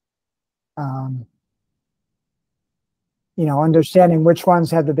 You know, understanding which ones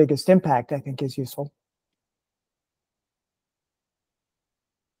have the biggest impact, I think, is useful.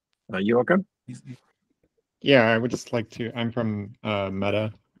 Joachim? Yeah, I would just like to, I'm from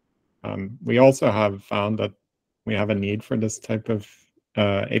Meta. We also have found that we have a need for this type of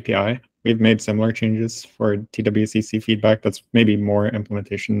API. We've made similar changes for TWCC feedback that's maybe more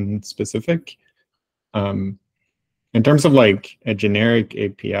implementation specific. In terms of like a generic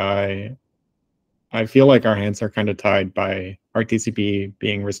API, I feel like our hands are kind of tied by our TCP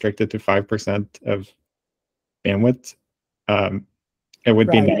being restricted to 5% of bandwidth. It would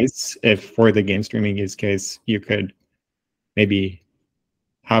be nice if for the game streaming use case, you could maybe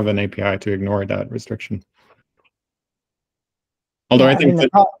have an API to ignore that restriction. Although I think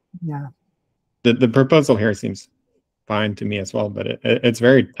the proposal here seems fine to me as well, but it's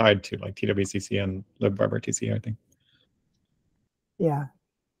very tied to like TWCC and WEBRTC, I think. Yeah.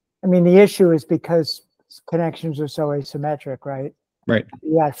 I mean, the issue is because connections are so asymmetric, right? Right.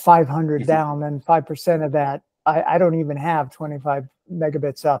 You got 500 down, and 5% of that, I don't even have 25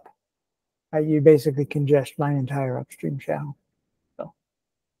 megabits up. You basically congest my entire upstream channel. So,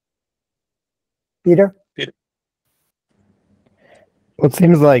 Peter? Well, it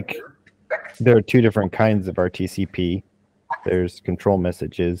seems like there are two different kinds of RTCP. There's control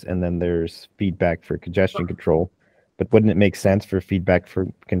messages, and then there's feedback for congestion control. But wouldn't it make sense for feedback for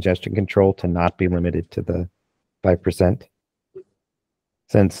congestion control to not be limited to the 5%?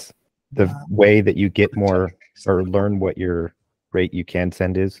 Since the way that you get more or learn what your rate you can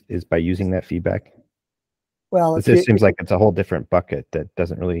send is by using that feedback. Well, it just seems like it's a whole different bucket that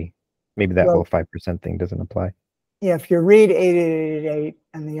doesn't really, maybe that whole 5% thing doesn't apply. Yeah, if you read 8888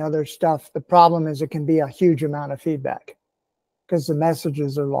 and the other stuff, the problem is it can be a huge amount of feedback because the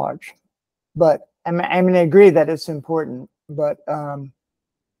messages are large. But I mean, I agree that it's important, but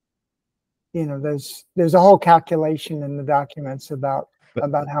you know, there's a whole calculation in the documents about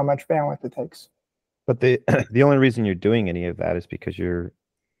how much bandwidth it takes. But the only reason you're doing any of that is because you're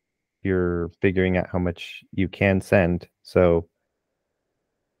figuring out how much you can send. So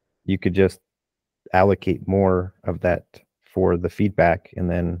you could just allocate more of that for the feedback and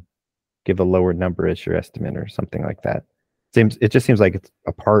then give a lower number as your estimate or something like that. It just seems like it's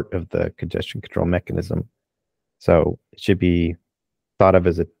a part of the congestion control mechanism. So it should be thought of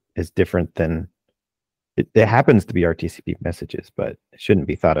as different than it happens to be RTCP messages, but it shouldn't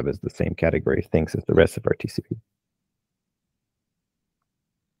be thought of as the same category of things as the rest of RTCP.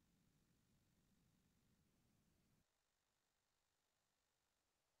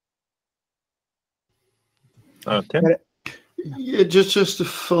 Tim? Yeah, just to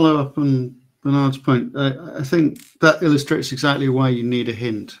follow up on Bernard's point, I think that illustrates exactly why you need a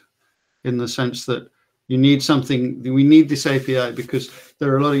hint, in the sense that you need something. We need this API because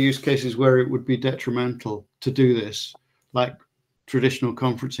there are a lot of use cases where it would be detrimental to do this, like traditional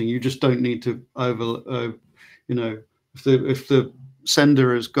conferencing. You just don't need to you know, if the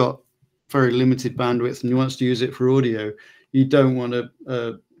sender has got very limited bandwidth and he wants to use it for audio, you don't want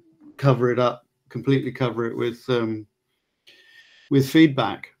to cover it up, completely cover it with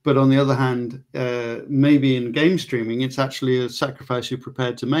feedback. But on the other hand, maybe in game streaming, it's actually a sacrifice you're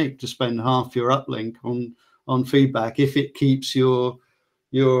prepared to make, to spend half your uplink on feedback if it keeps your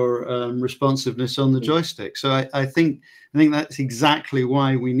responsiveness on the joystick. So I think that's exactly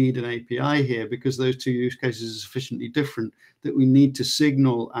why we need an API here, because those two use cases are sufficiently different that we need to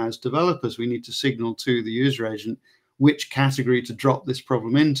signal as developers. We need to signal to the user agent which category to drop this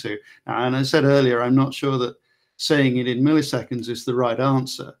problem into. And I said earlier, I'm not sure that saying it in milliseconds is the right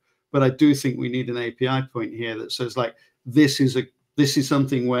answer, but I do think we need an API point here that says, like, this is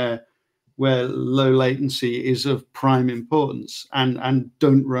something where low latency is of prime importance, and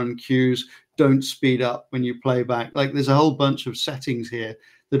don't run queues, don't speed up when you play back. Like, there's a whole bunch of settings here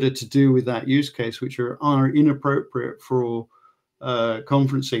that are to do with that use case, which are inappropriate for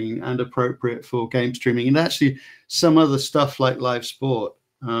conferencing and appropriate for game streaming, and actually some other stuff like live sport,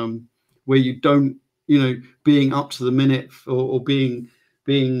 where you don't, being up to the minute or being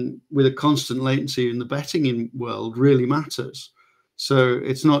with a constant latency in the betting world really matters. So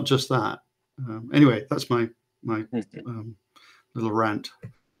it's not just that. Anyway, that's my little rant.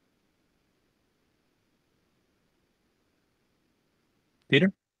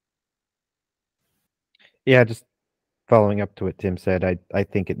 Peter? Yeah, just following up to what Tim said, I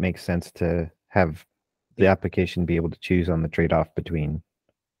think it makes sense to have the application be able to choose on the trade-off between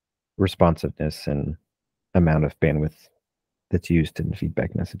responsiveness and amount of bandwidth that's used in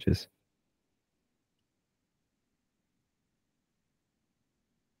feedback messages.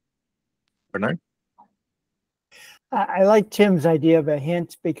 Bernard? I like Tim's idea of a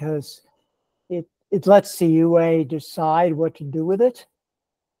hint because it lets the UA decide what to do with it.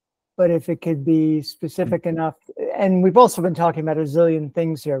 But if it could be specific enough, and we've also been talking about a zillion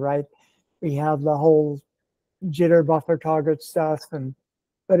things here, right? We have the whole jitter buffer target stuff,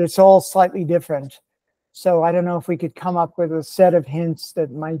 but it's all slightly different. So I don't know if we could come up with a set of hints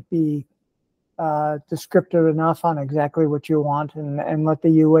that might be descriptive enough on exactly what you want, and let the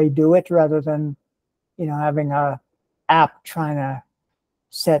UA do it, rather than having a app trying to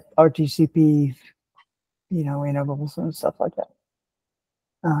set RTCP intervals and stuff like that.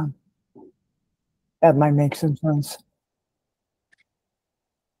 That might make some sense.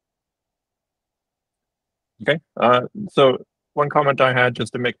 Okay. So one comment I had,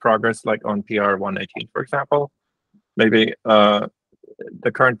 just to make progress, like on PR 118, for example, maybe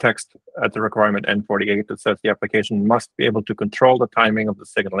the current text at the requirement N48 that says the application must be able to control the timing of the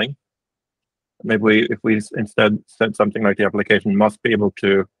signaling. Maybe if we instead said something like the application must be able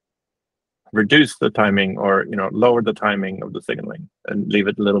to reduce the timing, or lower the timing of the signaling, and leave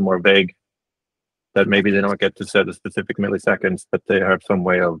it a little more vague, that maybe they don't get to set a specific milliseconds, but they have some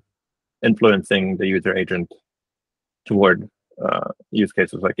way of influencing the user agent toward use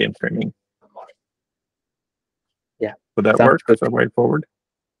cases like game streaming. Yeah. Would that work? Is that way forward?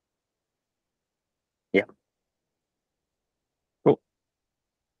 Yeah. Cool.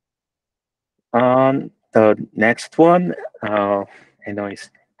 The next one, I know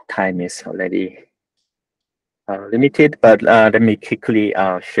time is already limited, but let me quickly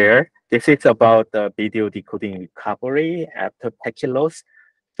share. This is about the video decoding recovery after packet loss.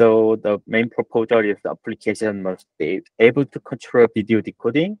 So the main proposal is the application must be able to control video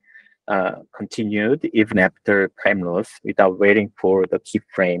decoding continued even after frame loss without waiting for the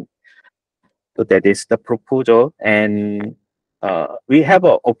keyframe. So that is the proposal. And we have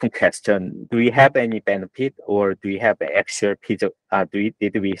an open question. Do we have any benefit, or do we have actual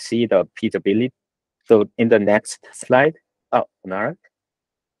did we see the feasibility? So in the next slide, Bernard.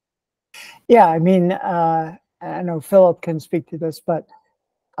 Yeah, I mean, I know Philip can speak to this, but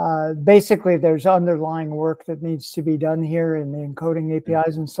basically, there's underlying work that needs to be done here in the encoding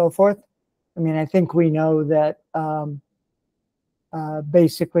APIs and so forth. I mean, I think we know that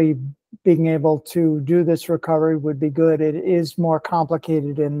basically being able to do this recovery would be good. It is more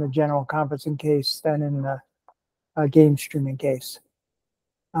complicated in the general conferencing case than in the game streaming case.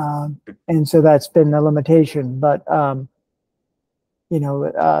 And so that's been the limitation. But, you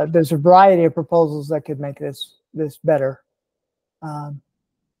know, there's a variety of proposals that could make this better.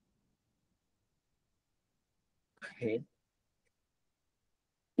 Okay.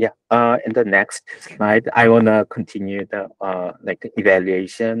 Yeah. In the next slide, I wanna continue the like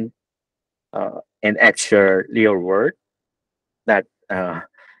evaluation and actual real world that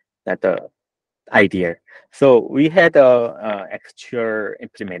the idea. So we had a actual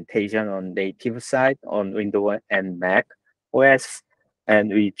implementation on native side on Windows and Mac OS,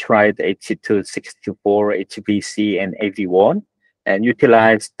 and we tried H.264, HVC, and AV1, and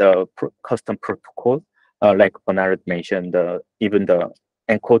utilized the custom protocol. Like Bernard mentioned, even the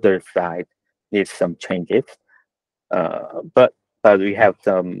encoder side needs some changes, but we have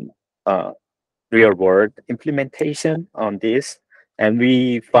some real world implementation on this, and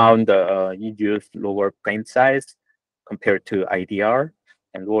we found it used lower frame size compared to IDR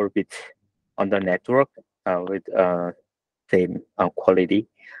and lower bit on the network with same quality.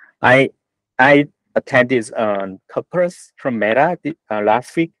 I attended conference from Meta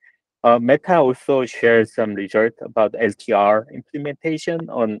last week. Meta also shared some result about LTR implementation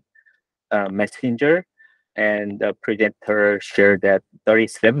on Messenger, and the presenter shared that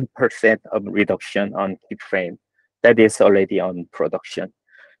 37% of reduction on keyframe that is already on production.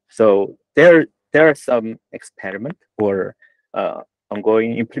 So there are some experiment for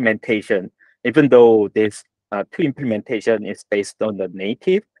ongoing implementation, even though this two implementation is based on the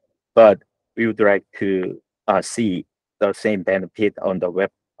native, but we would like to see the same benefit on the web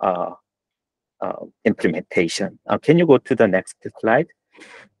implementation. Can you go to the next slide?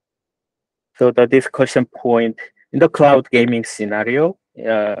 So the discussion point in the cloud gaming scenario,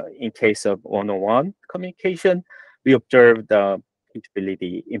 in case of one-on-one communication, we observed the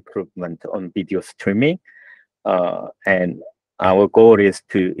usability improvement on video streaming, and our goal is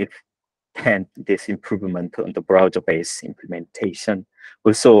to extend this improvement on the browser-based implementation.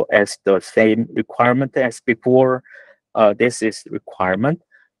 Also, as the same requirement as before, this is requirement.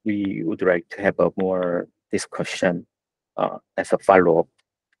 We would like to have a more discussion as a follow-up.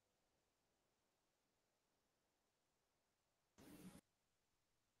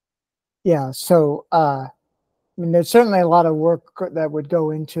 Yeah, so I mean, there's certainly a lot of work that would go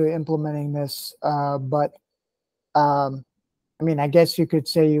into implementing this, but I mean, I guess you could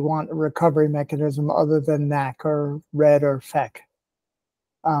say you want a recovery mechanism other than NAC or RED or FEC.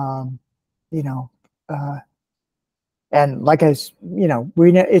 You know, and like you know,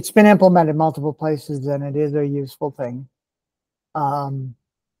 we know it's been implemented multiple places, and it is a useful thing. And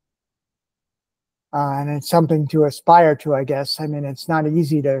it's something to aspire to, I guess. I mean, it's not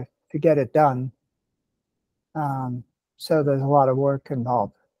easy to get it done. So there's a lot of work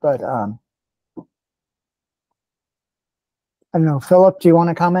involved, but I don't know, Philip, do you want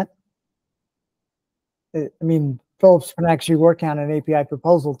to comment? I mean, Philip's been actually working on an API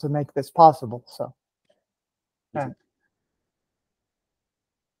proposal to make this possible, so.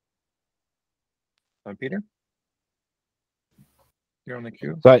 Peter? You're on the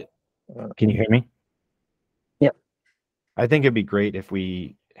queue. So can you hear me? Yeah. I think it'd be great if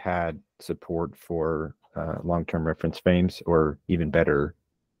we had support for long-term reference frames, or even better,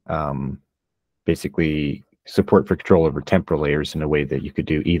 basically support for control over temporal layers in a way that you could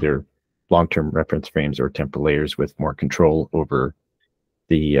do either long-term reference frames or temporal layers with more control over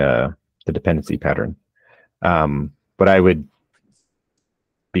the dependency pattern. But I would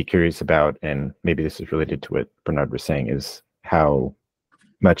be curious about, and maybe this is related to what Bernard was saying, is how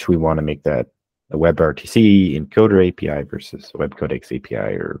much we want to make that a WebRTC encoder API versus a web codecs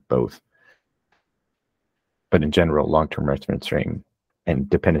API, or both. But in general, long-term reference frame and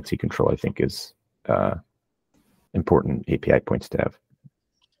dependency control, I think, is important API points to have.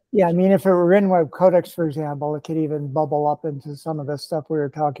 Yeah, I mean, if it were in web codecs, for example, it could even bubble up into some of the stuff we were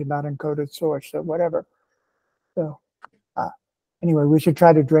talking about, encoded source or whatever. So anyway, we should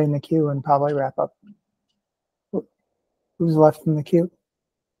try to drain the queue and probably wrap up. Who's left in the queue?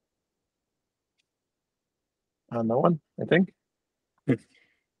 No one, I think. Did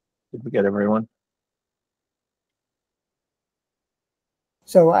we get everyone?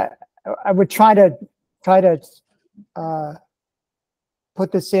 So I would try to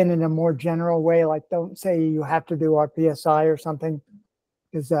put this in a more general way. Like, don't say you have to do RPSI or something,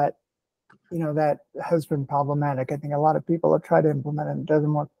 because that that has been problematic. I think a lot of people have tried to implement it and it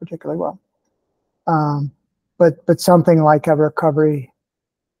doesn't work particularly well. But something like a recovery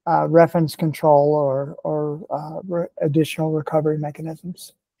reference control or additional recovery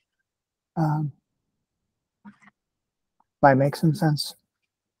mechanisms might make some sense.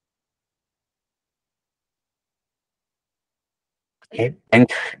 Okay,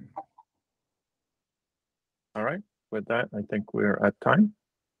 thanks. All right. With that, I think we're at time.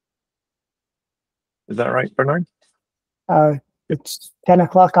 Is that right, Bernard? It's 10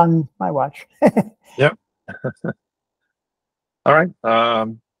 o'clock on my watch. Yep. All right.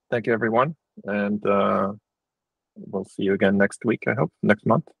 Thank you, everyone. And we'll see you again next week, I hope. Next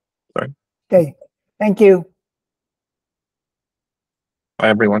month. Sorry. Okay. Thank you. Bye,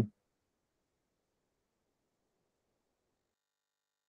 everyone.